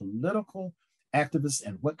kind of political activists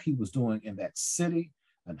and what he was doing in that city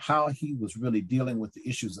and how he was really dealing with the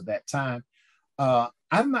issues of that time.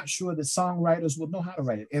 I'm not sure that songwriters will know how to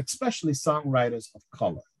write it, especially songwriters of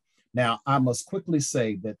color. Now, I must quickly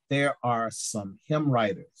say that there are some hymn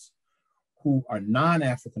writers who are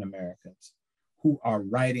non-African Americans who are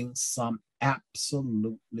writing some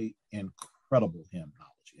absolutely incredible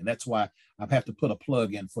hymnology. And that's why I have to put a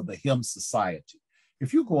plug in for the Hymn Society.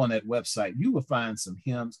 If you go on that website, you will find some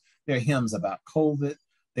hymns. There are hymns about COVID.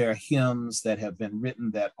 There are hymns that have been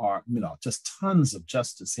written that are, just tons of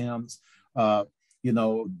justice hymns. That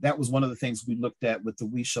was one of the things we looked at with the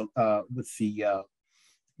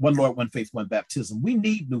One Lord, One Faith, One Baptism. We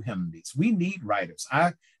need new hymnodies. We need writers.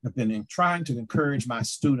 I have been trying to encourage my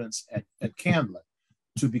students at Candler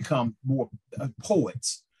to become more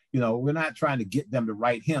poets. We're not trying to get them to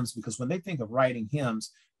write hymns, because when they think of writing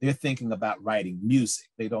hymns, they're thinking about writing music.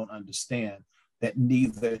 They don't understand that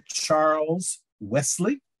neither Charles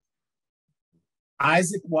Wesley,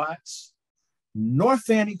 Isaac Watts, nor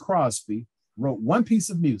Fanny Crosby wrote one piece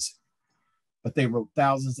of music, but they wrote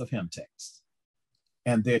thousands of hymn texts.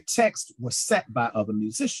 And their texts were set by other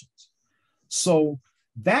musicians. So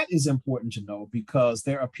that is important to know, because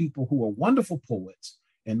there are people who are wonderful poets,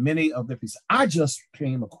 and many of their pieces. I just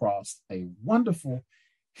came across a wonderful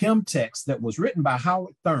hymn text that was written by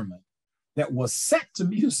Howard Thurman that was set to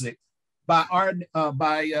music by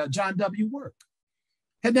John W. Work.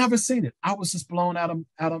 Had never seen it. I was just blown out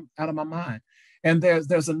of my mind. And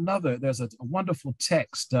there's a wonderful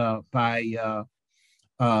text by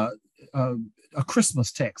a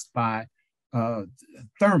Christmas text by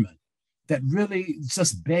Thurman that really is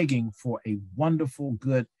just begging for a wonderful,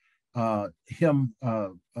 good hymn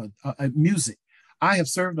music. I have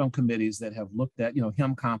served on committees that have looked at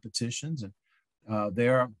hymn competitions, and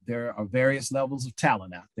there are various levels of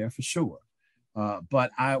talent out there for sure.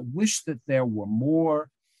 But I wish that there were more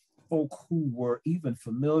folk who were even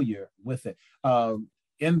familiar with it.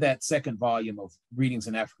 In that second volume of Readings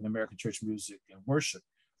in African American Church Music and Worship,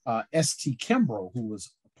 S.T. Kimbrough, who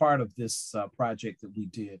was a part of this project that we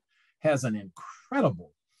did, has an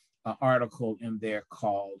incredible article in there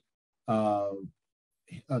called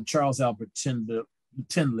Charles Albert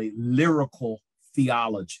Tindley, Lyrical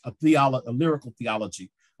Theology, a lyrical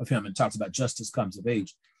theology of him, and talks about Justice Comes of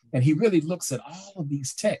Age. And he really looks at all of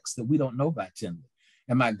these texts that we don't know by Tindley.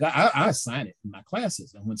 And my God, I assign it in my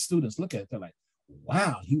classes. And when students look at it, they're like,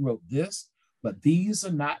 wow, he wrote this, but these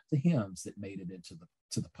are not the hymns that made it into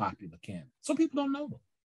the popular canon. So people don't know them.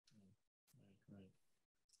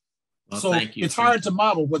 Well, so thank you. It's hard to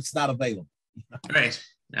model what's not available. Right.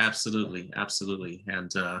 Absolutely. Absolutely.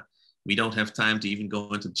 And we don't have time to even go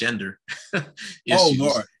into gender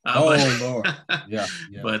issues. Oh, Lord. Yeah.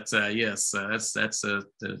 But yes, that's a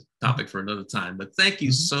topic for another time. But thank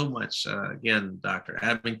you so much again, Dr.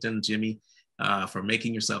 Abbington, Jimmy, for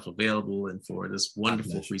making yourself available and for this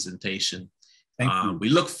wonderful presentation. Thank you. We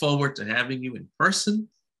look forward to having you in person.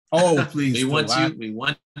 Oh, please! we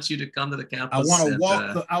want you to come to the campus.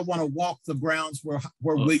 I want to walk the grounds where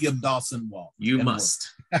William Dawson walked. You must.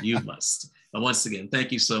 You must. But once again,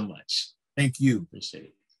 thank you so much. Thank you. Appreciate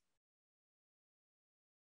it.